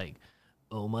studies and you're like,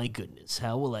 oh my goodness,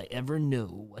 how will I ever know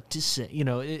what to say?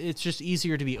 It's just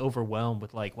easier to be overwhelmed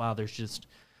with like, wow, there's just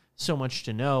so much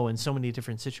to know and so many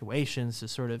different situations to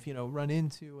sort of, run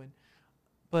into.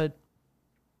 But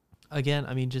again,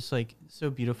 I mean, just like so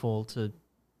beautiful to,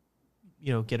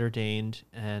 get ordained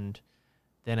and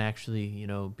then actually,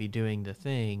 be doing the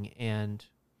thing. And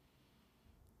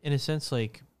in a sense,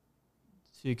 like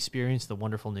to experience the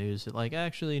wonderful news that like,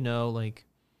 actually, no, like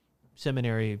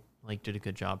seminary, like did a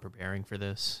good job preparing for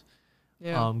this.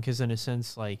 Yeah. Cause in a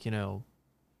sense, like, I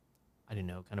don't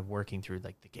know, kind of working through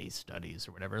like the case studies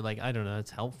or whatever. Like, I don't know, it's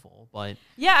helpful, but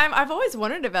Yeah, I've always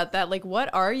wondered about that. Like,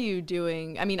 what are you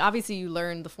doing? I mean, obviously you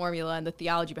learn the formula and the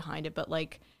theology behind it, but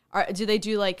like, do they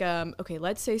do like, okay,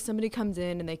 let's say somebody comes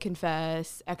in and they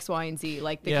confess X, Y, and Z.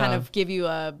 Like they kind of give you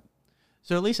a...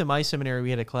 So at least in my seminary,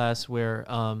 we had a class where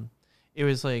it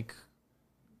was like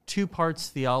 2 parts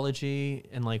theology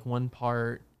and like 1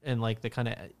 part and like the kind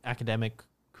of academic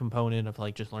component of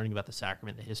like just learning about the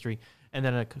sacrament, the history, and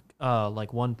then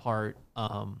like 1 part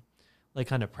like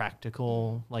kind of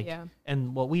practical, like,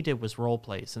 and what we did was role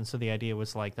plays. And so the idea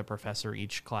was like the professor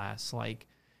each class, like,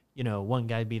 one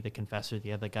guy'd be the confessor,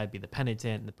 the other guy'd be the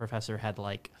penitent, and the professor had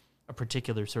like a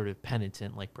particular sort of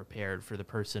penitent like prepared for the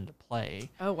person to play.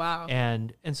 Oh, wow.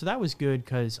 And so that was good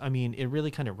because, I mean, it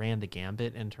really kind of ran the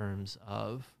gambit in terms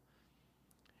of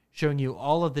showing you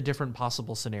all of the different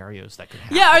possible scenarios that could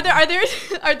happen. Yeah,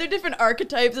 are there different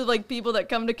archetypes of like people that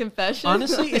come to confession?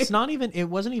 Honestly, it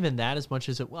wasn't even that as much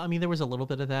as I mean, there was a little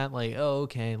bit of that, like, oh,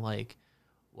 okay, like,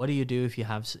 what do you do if you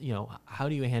have, how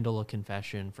do you handle a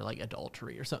confession for like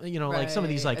adultery or something, like some of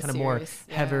these like kind of more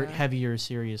heavier,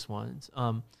 serious ones.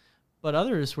 But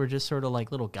others were just sort of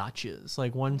like little gotchas.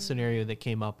 Like one scenario that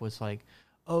came up was like,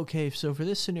 okay, so for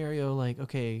this scenario, like,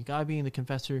 okay, guy being the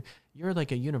confessor, you're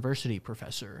like a university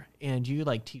professor and you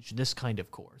like teach this kind of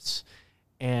course.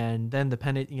 And then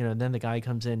then the guy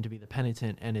comes in to be the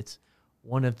penitent and it's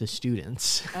one of the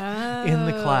students in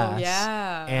the class.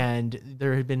 Yeah. And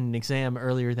there had been an exam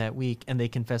earlier that week and they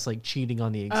confessed like cheating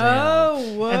on the exam.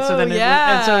 Oh, whoa, and so then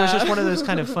it was just one of those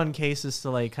kind of fun cases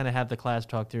to like kind of have the class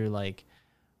talk through like,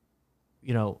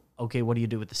 okay, what do you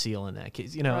do with the seal in that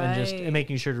case? And just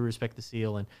making sure to respect the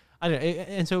seal. And I don't know.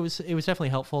 And so it was definitely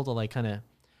helpful to like kind of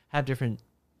have different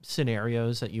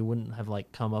scenarios that you wouldn't have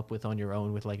like come up with on your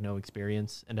own with like no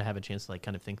experience and to have a chance to like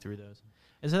kind of think through those.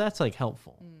 And so that's like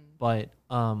helpful. But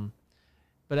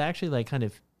actually like kind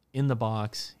of in the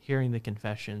box, hearing the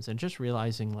confessions and just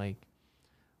realizing like,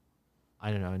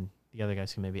 I don't know, and the other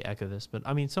guys can maybe echo this, but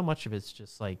I mean, so much of it's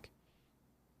just like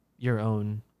your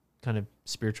own kind of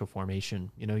spiritual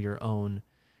formation, your own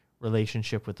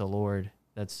relationship with the Lord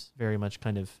that's very much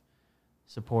kind of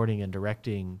supporting and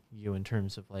directing you in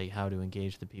terms of like how to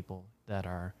engage the people that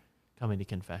are coming to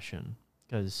confession.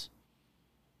 Because,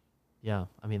 yeah,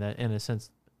 I mean, that in a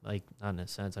sense, like, not in a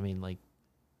sense, I mean, like,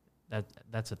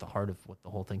 that's at the heart of what the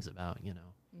whole thing's about, Yeah.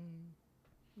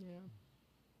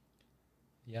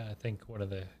 Yeah, I think one of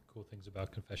the cool things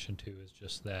about confession, too, is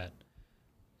just that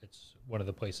it's one of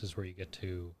the places where you get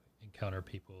to encounter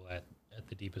people at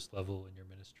the deepest level in your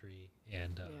ministry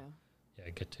and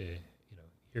get to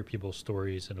hear people's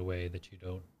stories in a way that you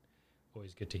don't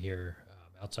always get to hear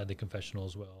outside the confessional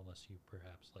as well, unless you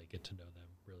perhaps like get to know them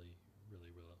really,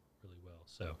 really, really well.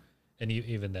 So, and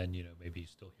even then, maybe you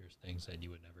still hear things that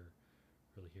you would never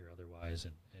really hear otherwise,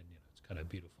 and it's kind of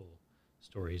beautiful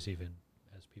stories even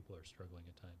as people are struggling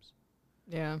at times.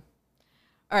 Yeah.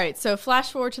 All right, so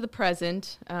flash forward to the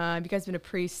present. You guys have been a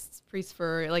priest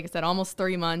for, like I said, almost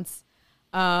 3 months.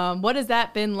 What has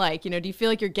that been like? Do you feel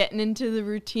like you're getting into the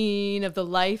routine of the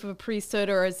life of a priesthood,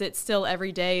 or is it still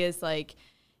every day is like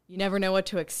you never know what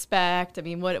to expect? I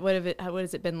mean, what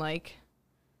has it been like?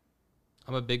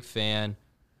 I'm a big fan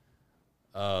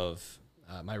of,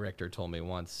 my rector told me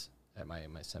once at my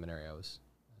seminary I was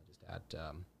just at,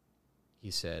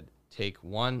 he said, take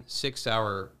 1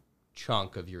 6-hour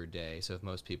chunk of your day. So if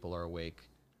most people are awake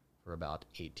for about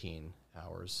 18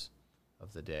 hours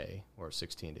of the day, or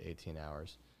 16 to 18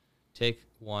 hours, take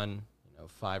one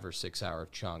 5 or 6 hour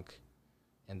chunk,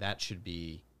 and that should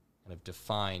be kind of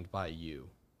defined by you.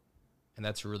 And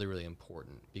that's really, really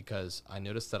important, because I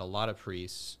noticed that a lot of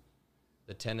priests,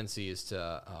 the tendency is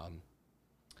to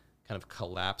kind of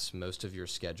collapse most of your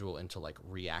schedule into like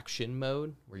reaction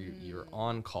mode, where you're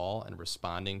on call and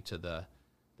responding to the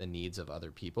needs of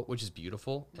other people, which is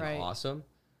beautiful and awesome.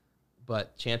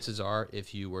 But chances are,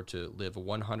 if you were to live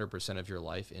 100% of your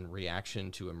life in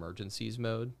reaction to emergencies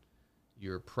mode,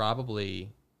 you're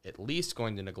probably at least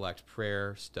going to neglect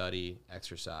prayer, study,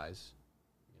 exercise,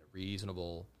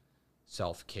 reasonable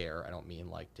self-care. I don't mean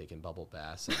like taking bubble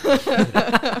baths.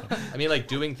 I mean like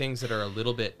doing things that are a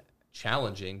little bit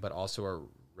challenging, but also are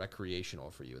recreational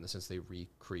for you, in the sense they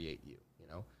recreate you,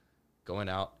 going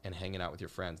out and hanging out with your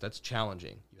friends. That's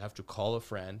challenging. You have to call a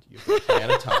friend. You have to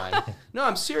plan a time. No,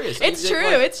 I'm serious. It's true.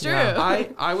 It's true.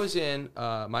 I was in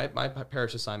my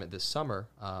parish assignment this summer.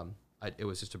 It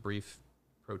was just a brief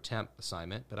pro temp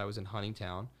assignment, but I was in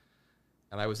Huntingtown,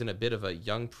 and I was in a bit of a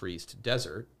young priest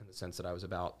desert, in the sense that I was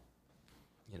about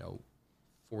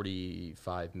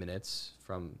 45 minutes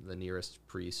from the nearest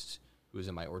priest who was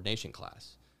in my ordination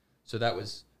class. So that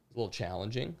was a little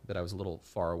challenging, that I was a little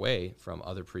far away from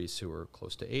other priests who were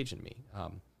close to age in me.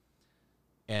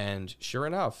 And sure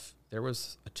enough, there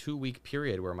was a 2-week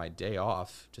period where my day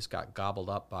off just got gobbled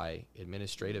up by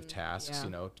administrative tasks,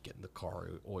 getting the car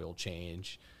oil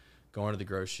change, going to the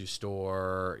grocery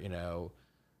store,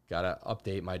 got to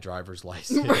update my driver's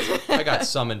license. I got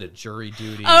summoned to jury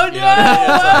duty. Oh,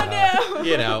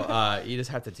 no. You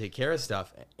just have to take care of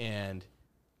stuff. And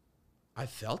I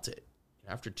felt it.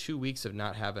 After 2 weeks of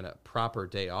not having a proper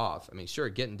day off, I mean, sure,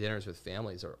 getting dinners with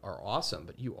families are awesome,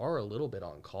 but you are a little bit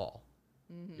on call.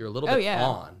 Mm-hmm. You're a little bit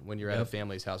on when you're at a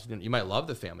family's house. You might love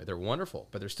the family. They're wonderful,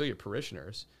 but they're still your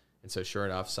parishioners. And so sure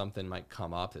enough, something might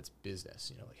come up that's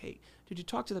business. Like, hey, did you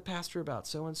talk to the pastor about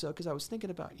so-and-so? Because I was thinking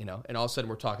about, and all of a sudden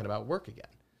we're talking about work again.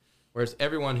 Whereas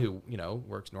everyone who,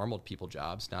 works normal people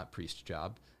jobs, not priest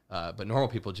job, but normal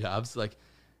people jobs, like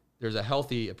there's a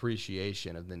healthy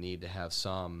appreciation of the need to have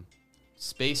some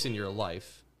space in your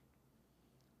life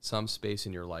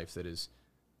that is,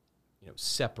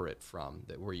 separate from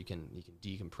that, where you can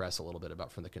decompress a little bit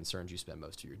from the concerns you spend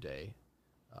most of your day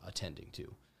attending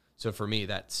to. So for me,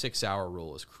 that 6-hour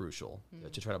rule is crucial,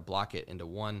 to try to block it into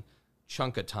one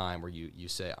chunk of time where you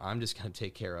say, I'm just going to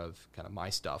take care of kind of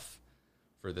my stuff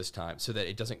for this time, so that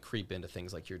it doesn't creep into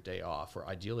things like your day off, or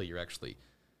ideally you're actually,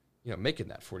 making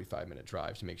that 45-minute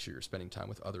drive to make sure you're spending time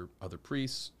with other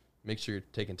priests. Make sure you're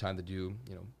taking time to do,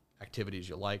 activities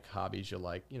you like, hobbies you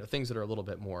like, things that are a little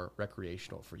bit more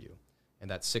recreational for you. And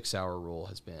that 6-hour rule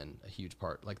has been a huge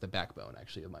part, like the backbone,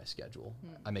 actually, of my schedule.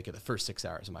 I make it the first 6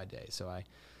 hours of my day. So I,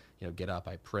 get up,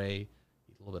 I pray,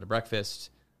 eat a little bit of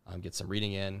breakfast, get some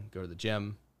reading in, go to the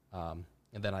gym, and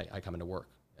then I come into work.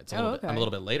 I'm a little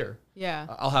bit later. Yeah.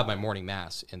 I'll have my morning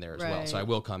mass in there as well. So I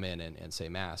will come in and say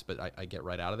mass, but I get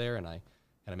right out of there, and I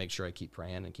kind of make sure I keep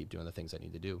praying and keep doing the things I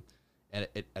need to do. And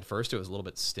at first it was a little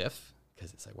bit stiff,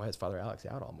 because it's like, why is Father Alex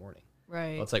out all morning?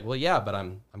 Right. Well, it's like, well, yeah, but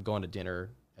I'm going to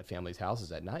dinner at families'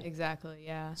 houses at night. Exactly.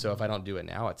 Yeah. So if I don't do it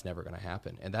now, it's never going to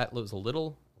happen. And that was a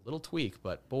little tweak,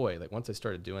 but boy, like once I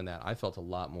started doing that, I felt a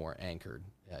lot more anchored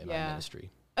in my ministry.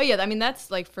 Oh yeah. I mean,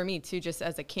 that's like for me too, just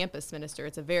as a campus minister,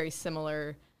 it's a very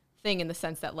similar thing in the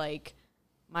sense that like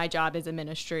my job is a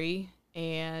ministry,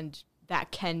 and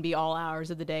that can be all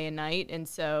hours of the day and night. And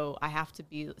so I have to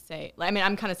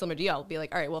I'm kind of similar to you. I'll be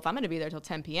like, all right, well, if I'm going to be there till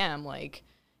 10 p.m., like,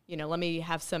 let me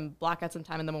have block out some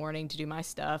time in the morning to do my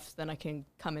stuff. Then I can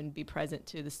come and be present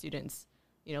to the students,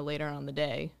 later on the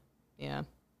day. Yeah.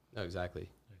 No, exactly.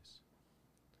 Nice.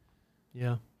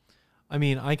 Yeah. I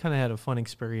mean, I kind of had a fun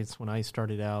experience when I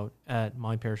started out at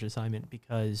my parish assignment,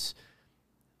 because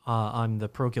I'm the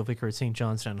parochial vicar at St.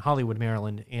 John's down in Hollywood,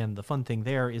 Maryland. And the fun thing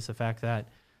there is the fact that,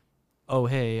 oh,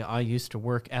 hey, I used to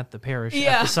work at the parish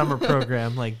at the summer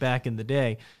program, like back in the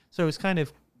day. So it was kind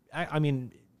of, I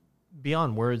mean,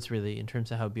 beyond words, really, in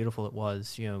terms of how beautiful it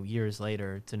was, years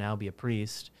later, to now be a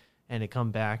priest and to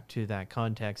come back to that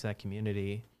context, that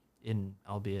community, in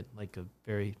albeit like a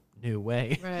very new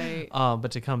way. Right.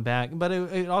 But to come back, but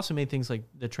it also made things like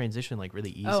the transition like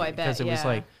really easy. Oh, I bet. Because it was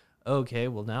like, okay,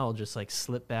 well now I'll just like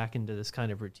slip back into this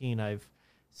kind of routine I've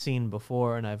seen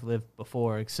before and I've lived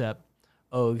before, except,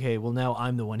 okay, well now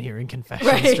I'm the one hearing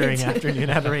confessions during afternoon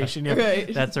adoration,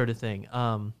 that sort of thing.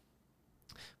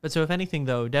 But so if anything,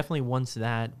 though, definitely once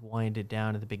that winded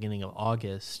down at the beginning of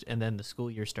August and then the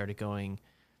school year started going,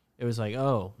 it was like,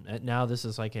 oh, now this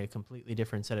is like a completely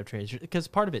different set of trades. Because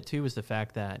part of it, too, was the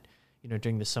fact that,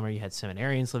 during the summer you had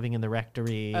seminarians living in the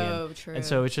rectory. True. And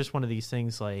so it's just one of these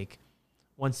things like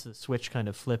once the switch kind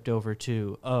of flipped over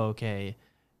to, oh, okay,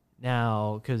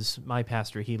 now, because my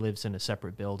pastor, he lives in a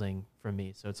separate building from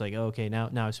me. So it's like, okay,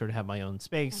 now I sort of have my own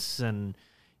space and...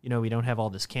 we don't have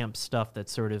all this camp stuff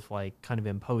that's sort of like kind of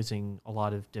imposing a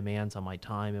lot of demands on my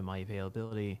time and my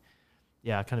availability.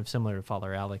 Yeah, kind of similar to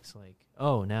Father Alex, like,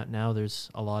 oh, now there's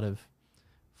a lot of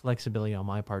flexibility on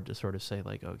my part to sort of say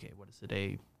like, okay, what does the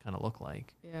day kind of look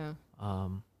like? Yeah.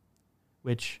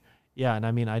 Which, yeah, and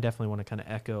I mean, I definitely want to kind of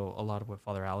echo a lot of what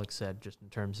Father Alex said just in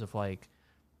terms of like,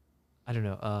 I don't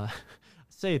know,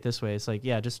 say it this way, it's like,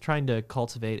 yeah, just trying to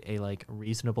cultivate a like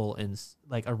reasonable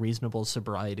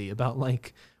sobriety about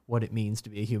like what it means to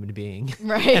be a human being,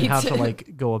 right? And how to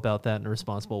like go about that in a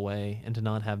responsible way, and to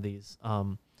not have these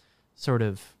sort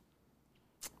of,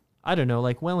 I don't know,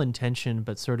 like well-intentioned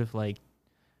but sort of like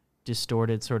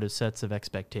distorted sort of sets of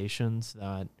expectations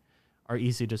that are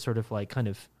easy to sort of like kind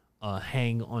of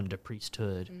hang on to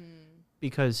priesthood,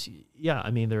 because yeah,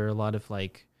 I mean there are a lot of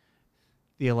like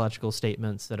theological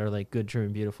statements that are like good, true,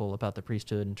 and beautiful about the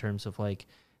priesthood in terms of like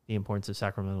the importance of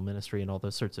sacramental ministry and all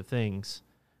those sorts of things.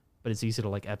 But it's easy to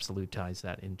like absolutize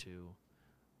that into,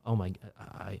 oh my,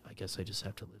 I guess I just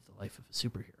have to live the life of a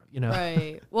superhero,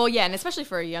 Right. Well, yeah, and especially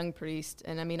for a young priest.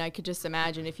 And I mean, I could just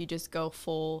imagine if you just go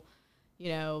full,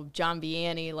 John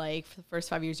Vianney, like for the first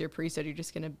 5 years of your priesthood, you're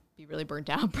just going to be really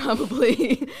burnt out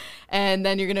probably. And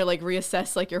then you're going to like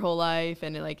reassess like your whole life.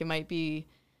 And it might be,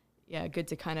 good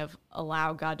to kind of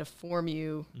allow God to form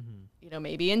you,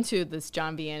 maybe into this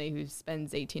John Vianney who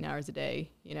spends 18 hours a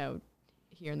day,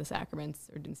 here in the sacraments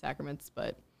or doing sacraments,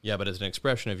 but it's an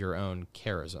expression of your own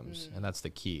charisms, and that's the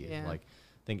key. Yeah. Like,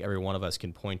 I think every one of us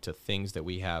can point to things that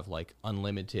we have like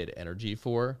unlimited energy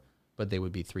for, but they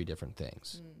would be 3 different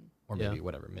things, or maybe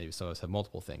whatever. Maybe some of us have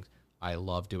multiple things. I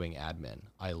love doing admin.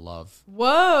 I love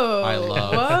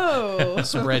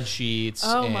spreadsheets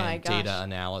and data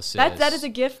analysis. That is a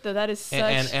gift, though. That is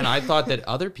such... And I thought that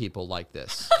other people like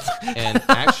this, and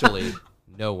actually,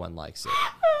 no one likes it.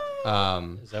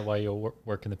 Is that why you'll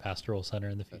work in the pastoral center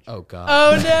in the future? Oh God!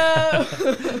 Oh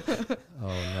no!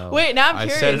 Oh no! Wait, now I'm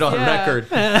curious. I said it on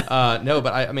record. No,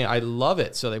 but I love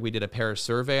it. So that we did a parish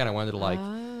survey, and I wanted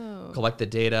to collect the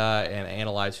data and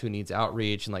analyze who needs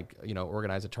outreach, and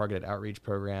organize a targeted outreach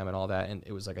program and all that. And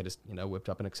it was like I just whipped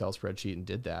up an Excel spreadsheet and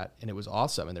did that, and it was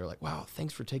awesome. And they were like, "Wow,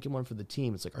 thanks for taking one for the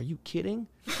team." It's like, are you kidding?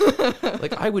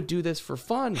 Like I would do this for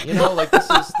fun, Like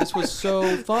this was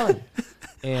so fun.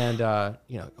 And,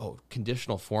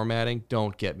 conditional formatting,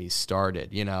 don't get me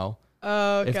started,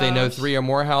 Oh, if they know 3 or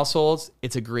more households,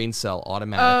 it's a green cell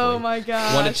automatically. Oh, my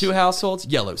gosh. 1 to 2 households,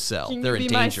 yellow cell. They're in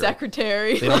danger. My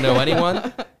secretary. They don't know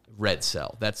anyone, red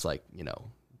cell. That's like,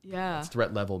 yeah, it's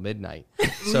threat level midnight.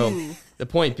 So the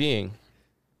point being,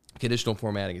 conditional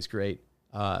formatting is great.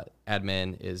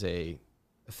 Admin is a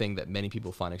thing that many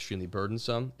people find extremely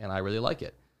burdensome, and I really like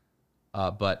it.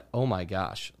 But, oh, my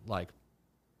gosh, like...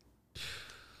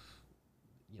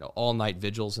 all-night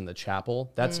vigils in the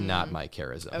chapel, that's not my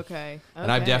charism. Okay.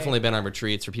 And I've definitely been on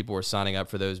retreats where people were signing up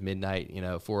for those midnight,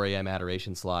 4 a.m.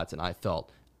 adoration slots, and I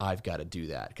felt I've got to do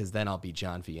that because then I'll be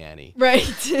John Vianney.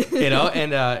 Right.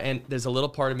 And there's a little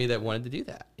part of me that wanted to do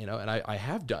that, and I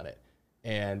have done it.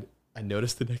 And I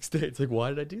noticed the next day, it's like, why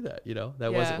did I do that?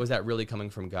 Was that really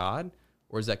coming from God,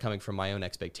 or is that coming from my own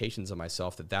expectations of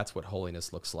myself that that's what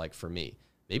holiness looks like for me?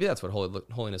 Maybe that's what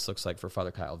holiness looks like for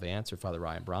Father Kyle Vance or Father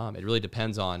Ryan Braam. It really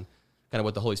depends on kind of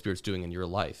what the Holy Spirit's doing in your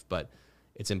life. But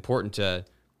it's important to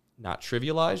not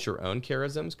trivialize your own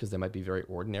charisms because they might be very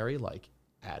ordinary, like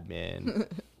admin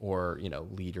or,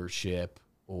 leadership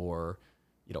or,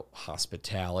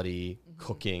 hospitality,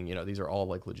 cooking. These are all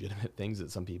like legitimate things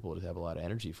that some people would have a lot of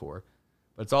energy for.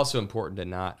 But it's also important to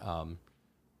not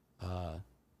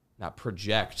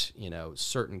project,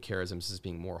 certain charisms as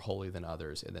being more holy than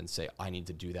others and then say, I need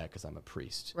to do that because I'm a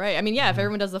priest. Right. I mean, yeah, if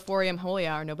everyone does the 4 a.m. holy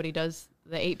hour, nobody does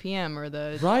the 8 p.m. or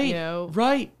the,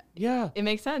 Right. Yeah. It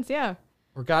makes sense. Yeah.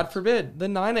 Or God forbid, the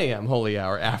 9 a.m. holy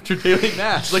hour after daily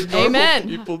mass, like Amen.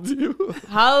 Normal people do.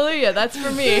 Hallelujah. That's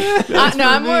for me.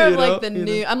 I'm more of like the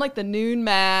noon. I'm like the noon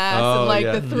mass and like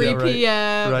the 3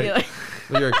 p.m. Right. Yeah, like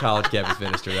well, you're a college campus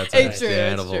minister. That's it's true.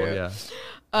 understandable. It's true. Yeah.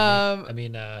 I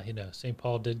mean, St.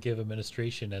 Paul did give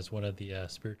administration as one of the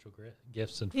spiritual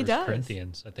gifts in He 1 does.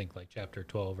 Corinthians, I think like chapter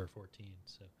 12 or 14.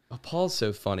 So Oh, Paul's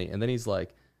so funny. And then he's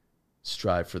like,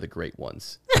 strive for the great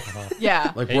ones.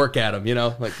 Yeah. Like, Hey. work at them,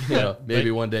 Like, maybe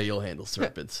But- one day you'll handle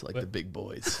serpents like the big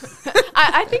boys.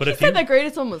 I think But he if said you- the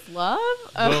greatest one was love.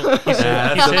 well, he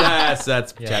said, he said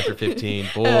That's Yeah. chapter 15.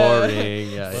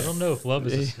 Boring. Yeah, I don't know if love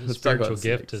is a Let's talk about spiritual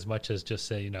gift snakes. as much as just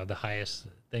say, the highest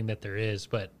thing that there is.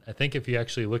 But I think if you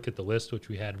actually look at the list, which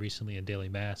we had recently in daily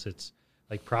mass, it's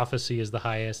like prophecy is the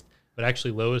highest, but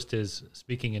actually lowest is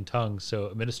speaking in tongues.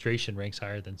 So administration ranks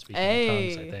higher than speaking in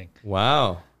tongues, I Hey. think.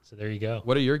 Wow. So there you go.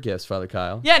 What are your gifts, Father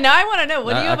Kyle? Yeah, now I want to know.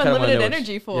 What do you I have kinda wanna unlimited know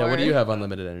energy for? Yeah, what do you have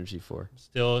unlimited energy for?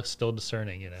 Still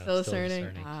discerning, Still discerning.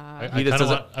 He just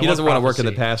doesn't. He doesn't want to work in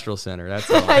the pastoral center. That's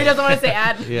all. He doesn't want to say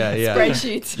add Yeah, yeah.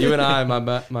 spreadsheets. You and I,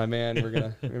 my man, we're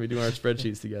gonna be doing our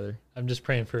spreadsheets together. I'm just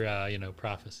praying for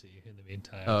prophecy in the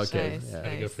meantime. Oh, okay. Nice, Yeah.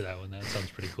 Gotta go for that one. That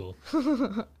sounds pretty cool.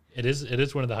 It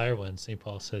is one of the higher ones. St.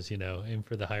 Paul says, aim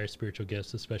for the higher spiritual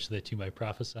gifts, especially that you might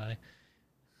prophesy.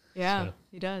 Yeah, So-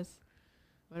 he does.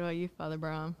 What about you, Father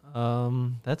Braam?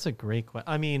 That's a great question.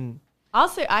 I mean, I'll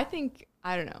say, I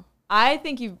don't know. I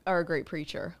think you are a great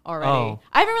preacher already. Oh.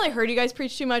 I haven't really heard you guys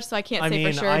preach too much, so I can't say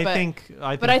for sure. I but think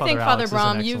Father Alex is an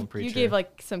Braam, excellent you preacher. gave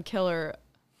like some killer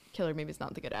maybe it's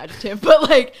not the good adjective, but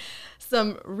like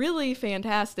some really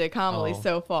fantastic homilies Oh,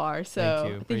 so far. So thank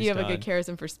you. I think Praise you have a good God.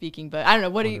 charism for speaking. But I don't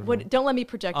know. What? Don't let me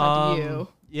project onto you.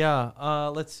 Yeah.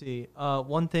 Let's see.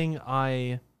 One thing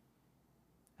I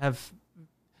have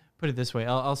put it this way.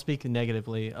 I'll speak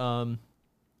negatively. One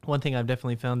thing I've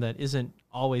definitely found that isn't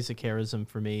always a charism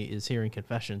for me is hearing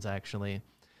confessions. Actually,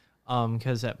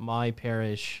 because at my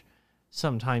parish,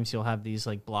 sometimes you'll have these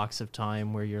like blocks of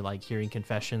time where you're like hearing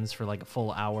confessions for like a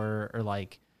full hour or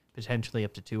like potentially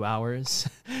up to 2 hours.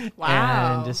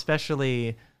 Wow. And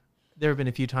especially there have been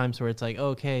a few times where it's like,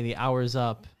 okay, the hour's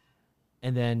up.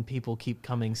 And then people keep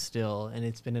coming still. And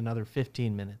it's been another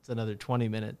 15 minutes, another 20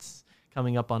 minutes,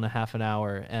 coming up on a half an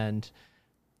hour. And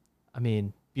I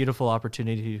mean, beautiful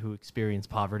opportunity to experience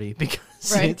poverty because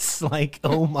Right. it's like,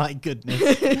 oh my goodness.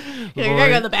 You gotta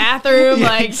go to the bathroom. Yeah,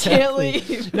 Like, exactly. can't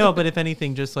leave. No, but if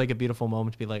anything, just like a beautiful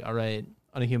moment to be like, all right,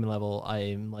 on a human level,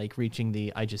 I'm like reaching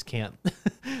the I just can't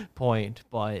point.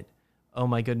 But oh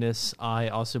my goodness, I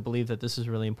also believe that this is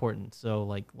really important. So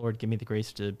like, Lord, give me the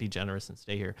grace to be generous and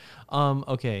stay here.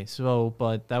 Okay, so,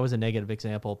 but that was a negative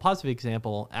example. Positive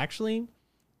example, actually,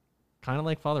 kind of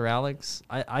like Father Alex,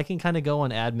 I can kind of go on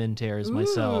admin tears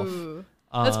myself. Ooh.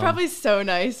 That's probably so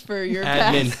nice for your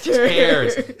Admin pastor.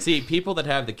 tears. See, people that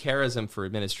have the charism for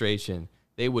administration,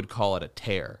 they would call it a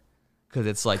tear, because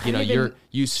it's like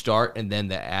you start and then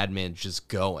the admin's just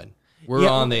going. We're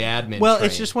on the admin. Well, train.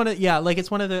 it's just one of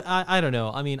it's one of the I don't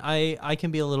know. I mean, I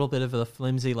can be a little bit of a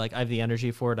flimsy, like I have the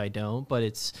energy for it, I don't, but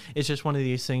it's just one of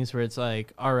these things where it's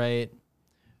like, all right.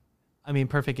 I mean,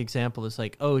 perfect example is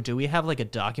like, oh, do we have like a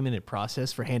documented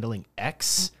process for handling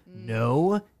X?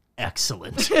 No.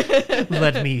 Excellent.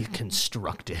 Let me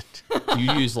construct it.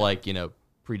 you use like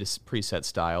preset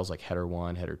styles like header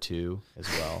 1, header 2 as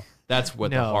well. That's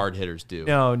what the No. hard hitters do.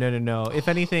 No. If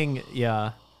anything,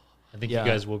 yeah. I think Yeah.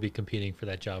 you guys will be competing for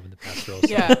that job in the pastoral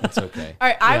Yeah. side. It's okay. All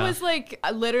right, I Yeah. was like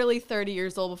literally 30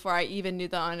 years old before I even knew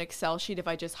that on an Excel sheet, if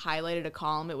I just highlighted a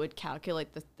column, it would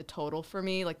calculate the total for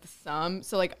me, like the sum.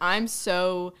 So like I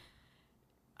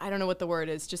don't know what the word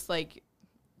is, just like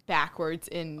backwards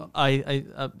in.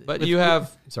 But you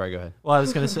have. Sorry, go ahead. Well, I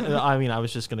was gonna say. I mean, I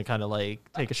was just gonna kind of like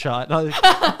take a shot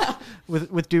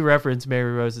with due reference,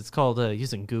 Mary Rose. It's called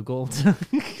using Google.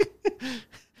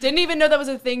 Didn't even know that was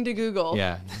a thing to Google.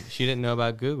 Yeah, she didn't know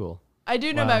about Google. I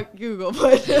do know Wow. about Google,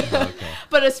 but Okay.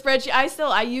 but a spreadsheet.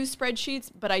 I use spreadsheets,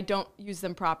 but I don't use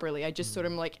them properly. I just sort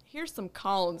of am like, here's some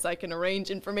columns I can arrange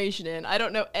information in. I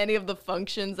don't know any of the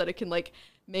functions that it can like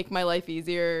make my life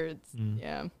easier. It's,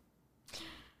 Yeah.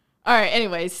 All right.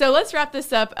 Anyway, so let's wrap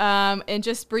this up and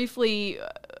just briefly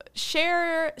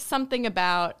share something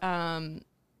about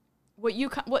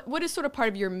what is sort of part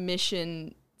of your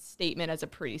mission statement as a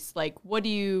priest. Like, what do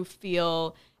you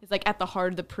feel is like at the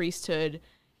heart of the priesthood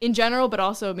in general, but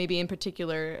also maybe in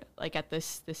particular, like at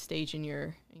this stage in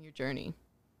your journey?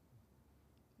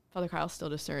 Father Kyle's still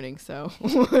discerning, so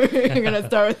we're gonna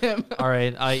start with him. All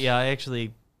right. I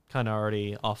actually kind of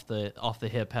already off the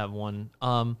hip have one.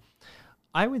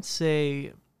 I would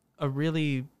say a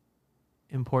really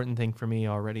important thing for me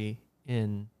already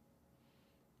in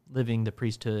living the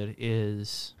priesthood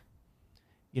is,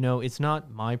 it's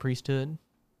not my priesthood,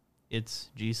 it's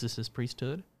Jesus's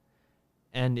priesthood,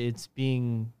 and it's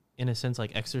being, in a sense,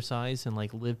 like exercised and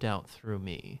like lived out through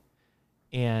me.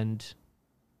 And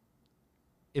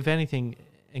if anything,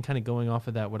 and kind of going off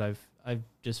of that, what I've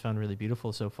just found really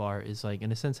beautiful so far is like,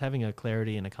 in a sense, having a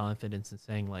clarity and a confidence in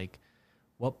saying like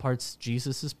what part's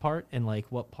Jesus's part and like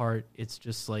what part it's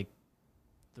just like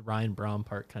the Ryan Braam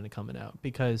part kind of coming out.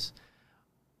 Because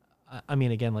I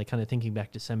mean, again, like kind of thinking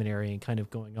back to seminary and kind of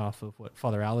going off of what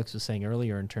Father Alex was saying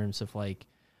earlier in terms of like,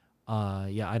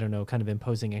 I don't know, kind of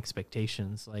imposing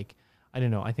expectations. Like, I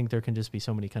don't know, I think there can just be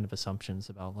so many kind of assumptions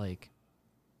about like,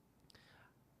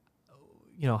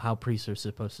 you know, how priests are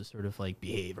supposed to sort of like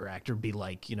behave or act or be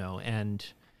like, you know, and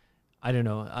I don't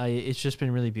know, it's just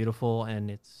been really beautiful.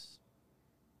 And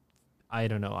I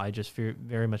don't know, I just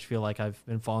very much feel like I've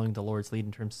been following the Lord's lead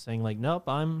in terms of saying like, nope,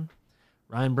 I'm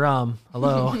Ryan Braam.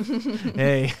 Hello.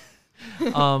 Hey.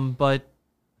 But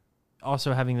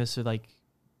also having this like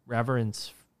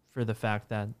reverence for the fact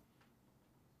that,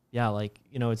 yeah, like,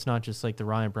 you know, it's not just like the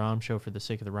Ryan Braam show for the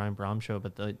sake of the Ryan Braam show,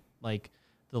 but the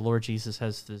Lord Jesus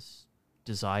has this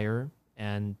desire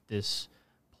and this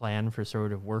plan for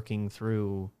sort of working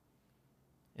through,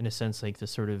 in a sense, like the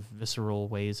sort of visceral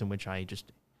ways in which I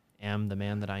just am the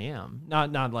man that I am.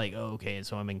 Not like, oh, okay,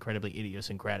 so I'm incredibly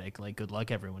idiosyncratic, like good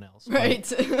luck everyone else.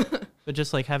 Right. But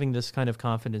just like having this kind of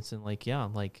confidence in like, yeah,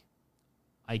 like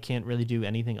I can't really do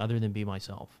anything other than be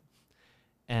myself.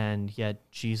 And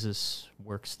yet Jesus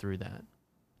works through that.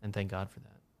 And thank God for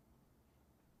that.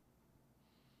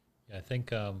 Yeah, I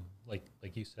think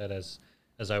like you said, as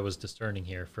I was discerning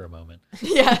here for a moment.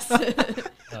 Yes.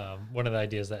 One of the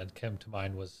ideas that had come to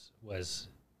mind was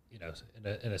you know,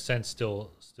 in a sense,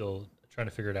 still trying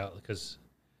to figure it out, because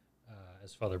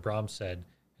as Father Braam said,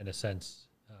 in a sense,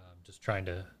 just trying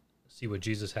to see what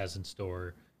Jesus has in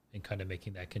store and kind of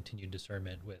making that continued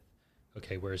discernment with,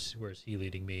 okay, where's he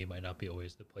leading me might not be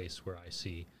always the place where I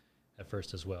see at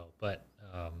first as well. But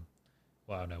well,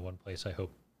 I don't know, one place I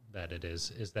hope that it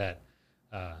is that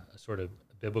a sort of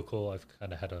biblical. I've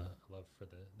kind of had a love for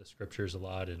the scriptures a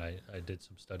lot, and I did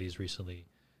some studies recently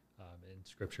in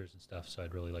scriptures and stuff, so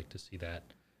I'd really like to see that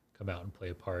come out and play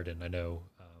a part. And I know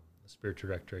the spiritual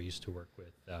director I used to work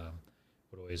with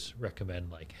would always recommend,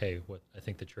 like, hey, what I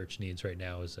think the church needs right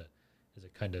now is a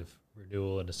kind of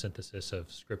renewal and a synthesis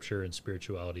of scripture and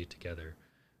spirituality together.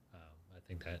 I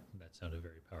think that sounded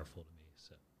very powerful to me.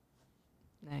 So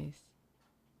Nice.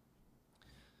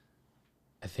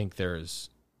 I think there's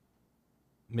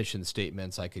mission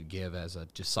statements I could give as a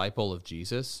disciple of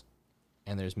Jesus,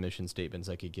 and there's mission statements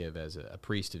I could give as a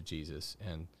priest of Jesus.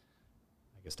 And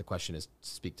I guess the question is to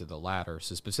speak to the latter.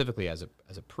 So specifically as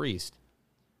a priest,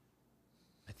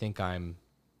 I think I'm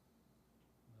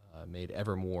made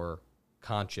ever more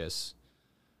conscious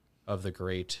of the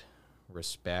great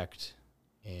respect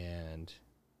and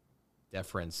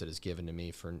deference that is given to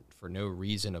me for no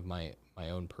reason of my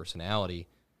own personality,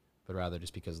 but rather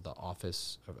just because of the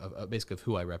office of basically of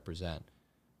who I represent.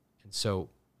 And so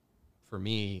for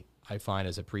me, I find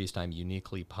as a priest, I'm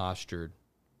uniquely postured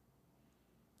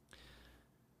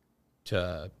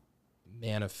to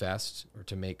manifest or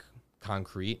to make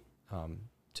concrete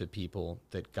to people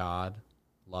that God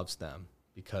loves them,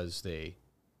 because they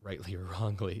rightly or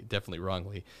wrongly, definitely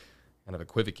wrongly, kind of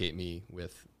equivocate me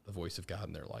with the voice of God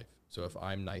in their life. So if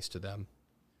I'm nice to them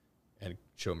and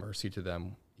show mercy to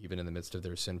them, even in the midst of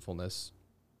their sinfulness,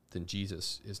 then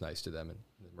Jesus is nice to them and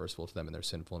merciful to them in their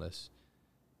sinfulness.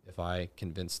 If I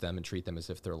convince them and treat them as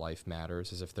if their life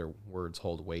matters, as if their words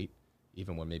hold weight,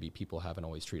 even when maybe people haven't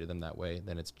always treated them that way,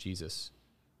 then it's Jesus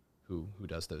who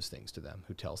does those things to them,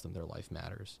 who tells them their life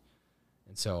matters.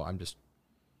 And so I'm just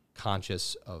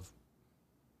conscious of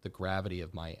the gravity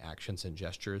of my actions and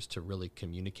gestures to really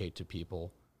communicate to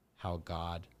people how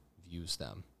God views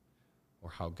them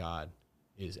or how God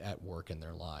is at work in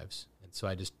their lives. And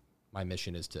so my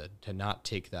mission is to not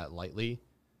take that lightly,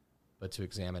 but to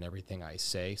examine everything I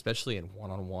say, especially in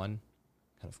one-on-one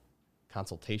kind of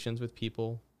consultations with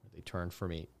people. They turn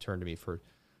to me for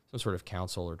some sort of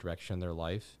counsel or direction in their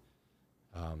life,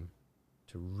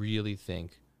 to really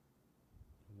think,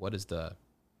 what does the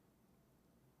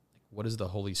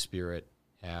Holy Spirit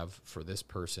have for this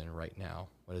person right now?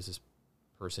 What does this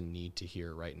person need to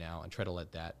hear right now? And try to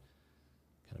let that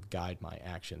kind of guide my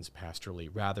actions pastorally,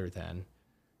 rather than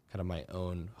kind of my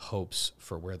own hopes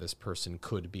for where this person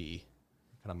could be,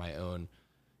 kind of my own,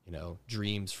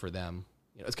 dreams for them.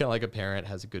 It's kind of like a parent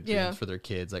has a good dreams for their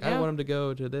kids. Like, I want them to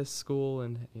go to this school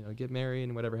and, get married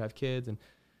and whatever, have kids. And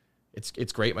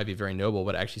it's great. It might be very noble,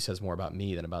 but it actually says more about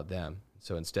me than about them.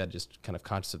 So instead, just kind of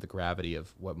conscious of the gravity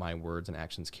of what my words and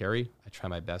actions carry, I try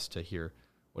my best to hear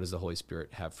what does the Holy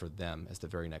Spirit have for them as the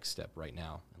very next step right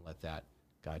now, and let that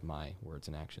guide my words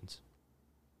and actions.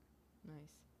 Nice.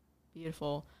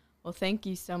 Beautiful. Well, thank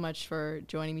you so much for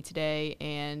joining me today.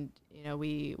 And,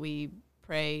 we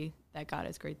pray that God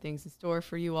has great things in store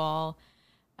for you all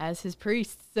as his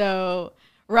priests. So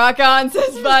rock on,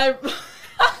 says bye.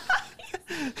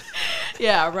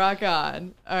 Yeah, rock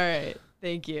on. All right.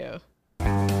 Thank you.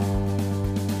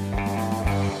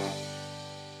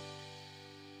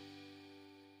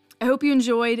 I hope you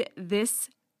enjoyed this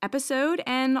episode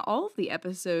and all of the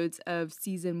episodes of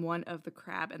season 1 of The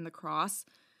Crab and the Cross.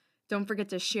 Don't forget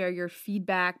to share your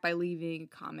feedback by leaving a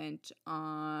comment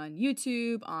on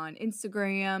YouTube, on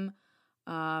Instagram,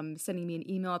 sending me an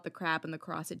email at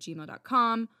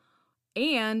thecrabandthecross@gmail.com,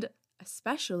 and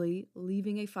especially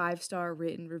leaving a 5-star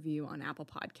written review on Apple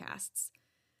Podcasts.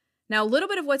 Now, a little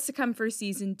bit of what's to come for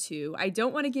season 2. I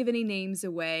don't want to give any names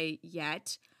away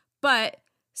yet, but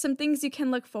some things you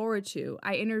can look forward to.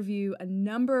 I interview a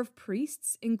number of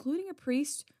priests, including a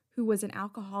priest who was an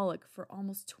alcoholic for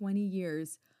almost 20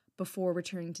 years before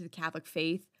returning to the Catholic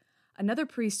faith, another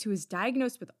priest who was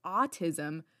diagnosed with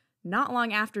autism not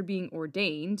long after being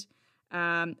ordained.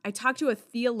 I talked to a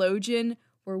theologian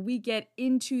where we get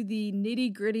into the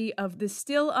nitty-gritty of the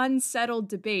still unsettled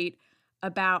debate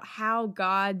about how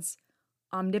God's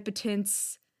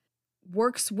omnipotence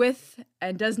works with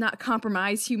and does not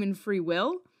compromise human free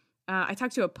will. I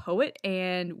talked to a poet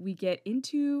and we get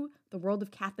into the world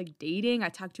of Catholic dating. I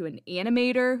talked to an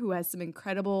animator who has some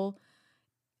incredible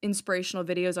inspirational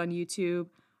videos on YouTube.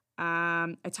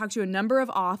 I talked to a number of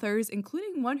authors,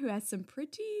 including one who has some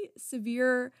pretty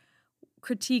severe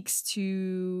critiques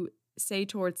to say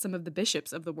towards some of the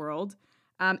bishops of the world.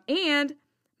 And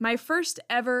my first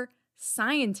ever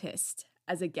scientist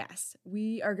as a guest.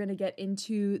 We are going to get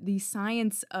into the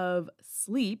science of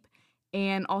sleep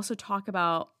and also talk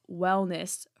about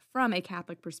wellness from a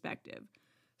Catholic perspective.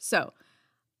 So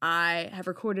I have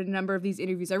recorded a number of these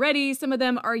interviews already. Some of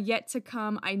them are yet to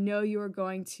come. I know you are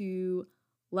going to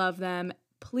love them.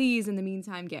 Please, in the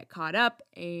meantime, get caught up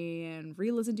and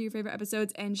re-listen to your favorite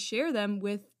episodes and share them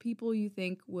with people you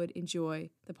think would enjoy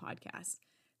the podcast.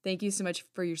 Thank you so much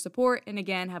for your support. And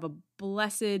again, have a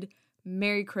blessed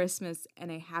Merry Christmas and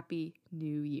a Happy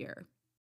New Year.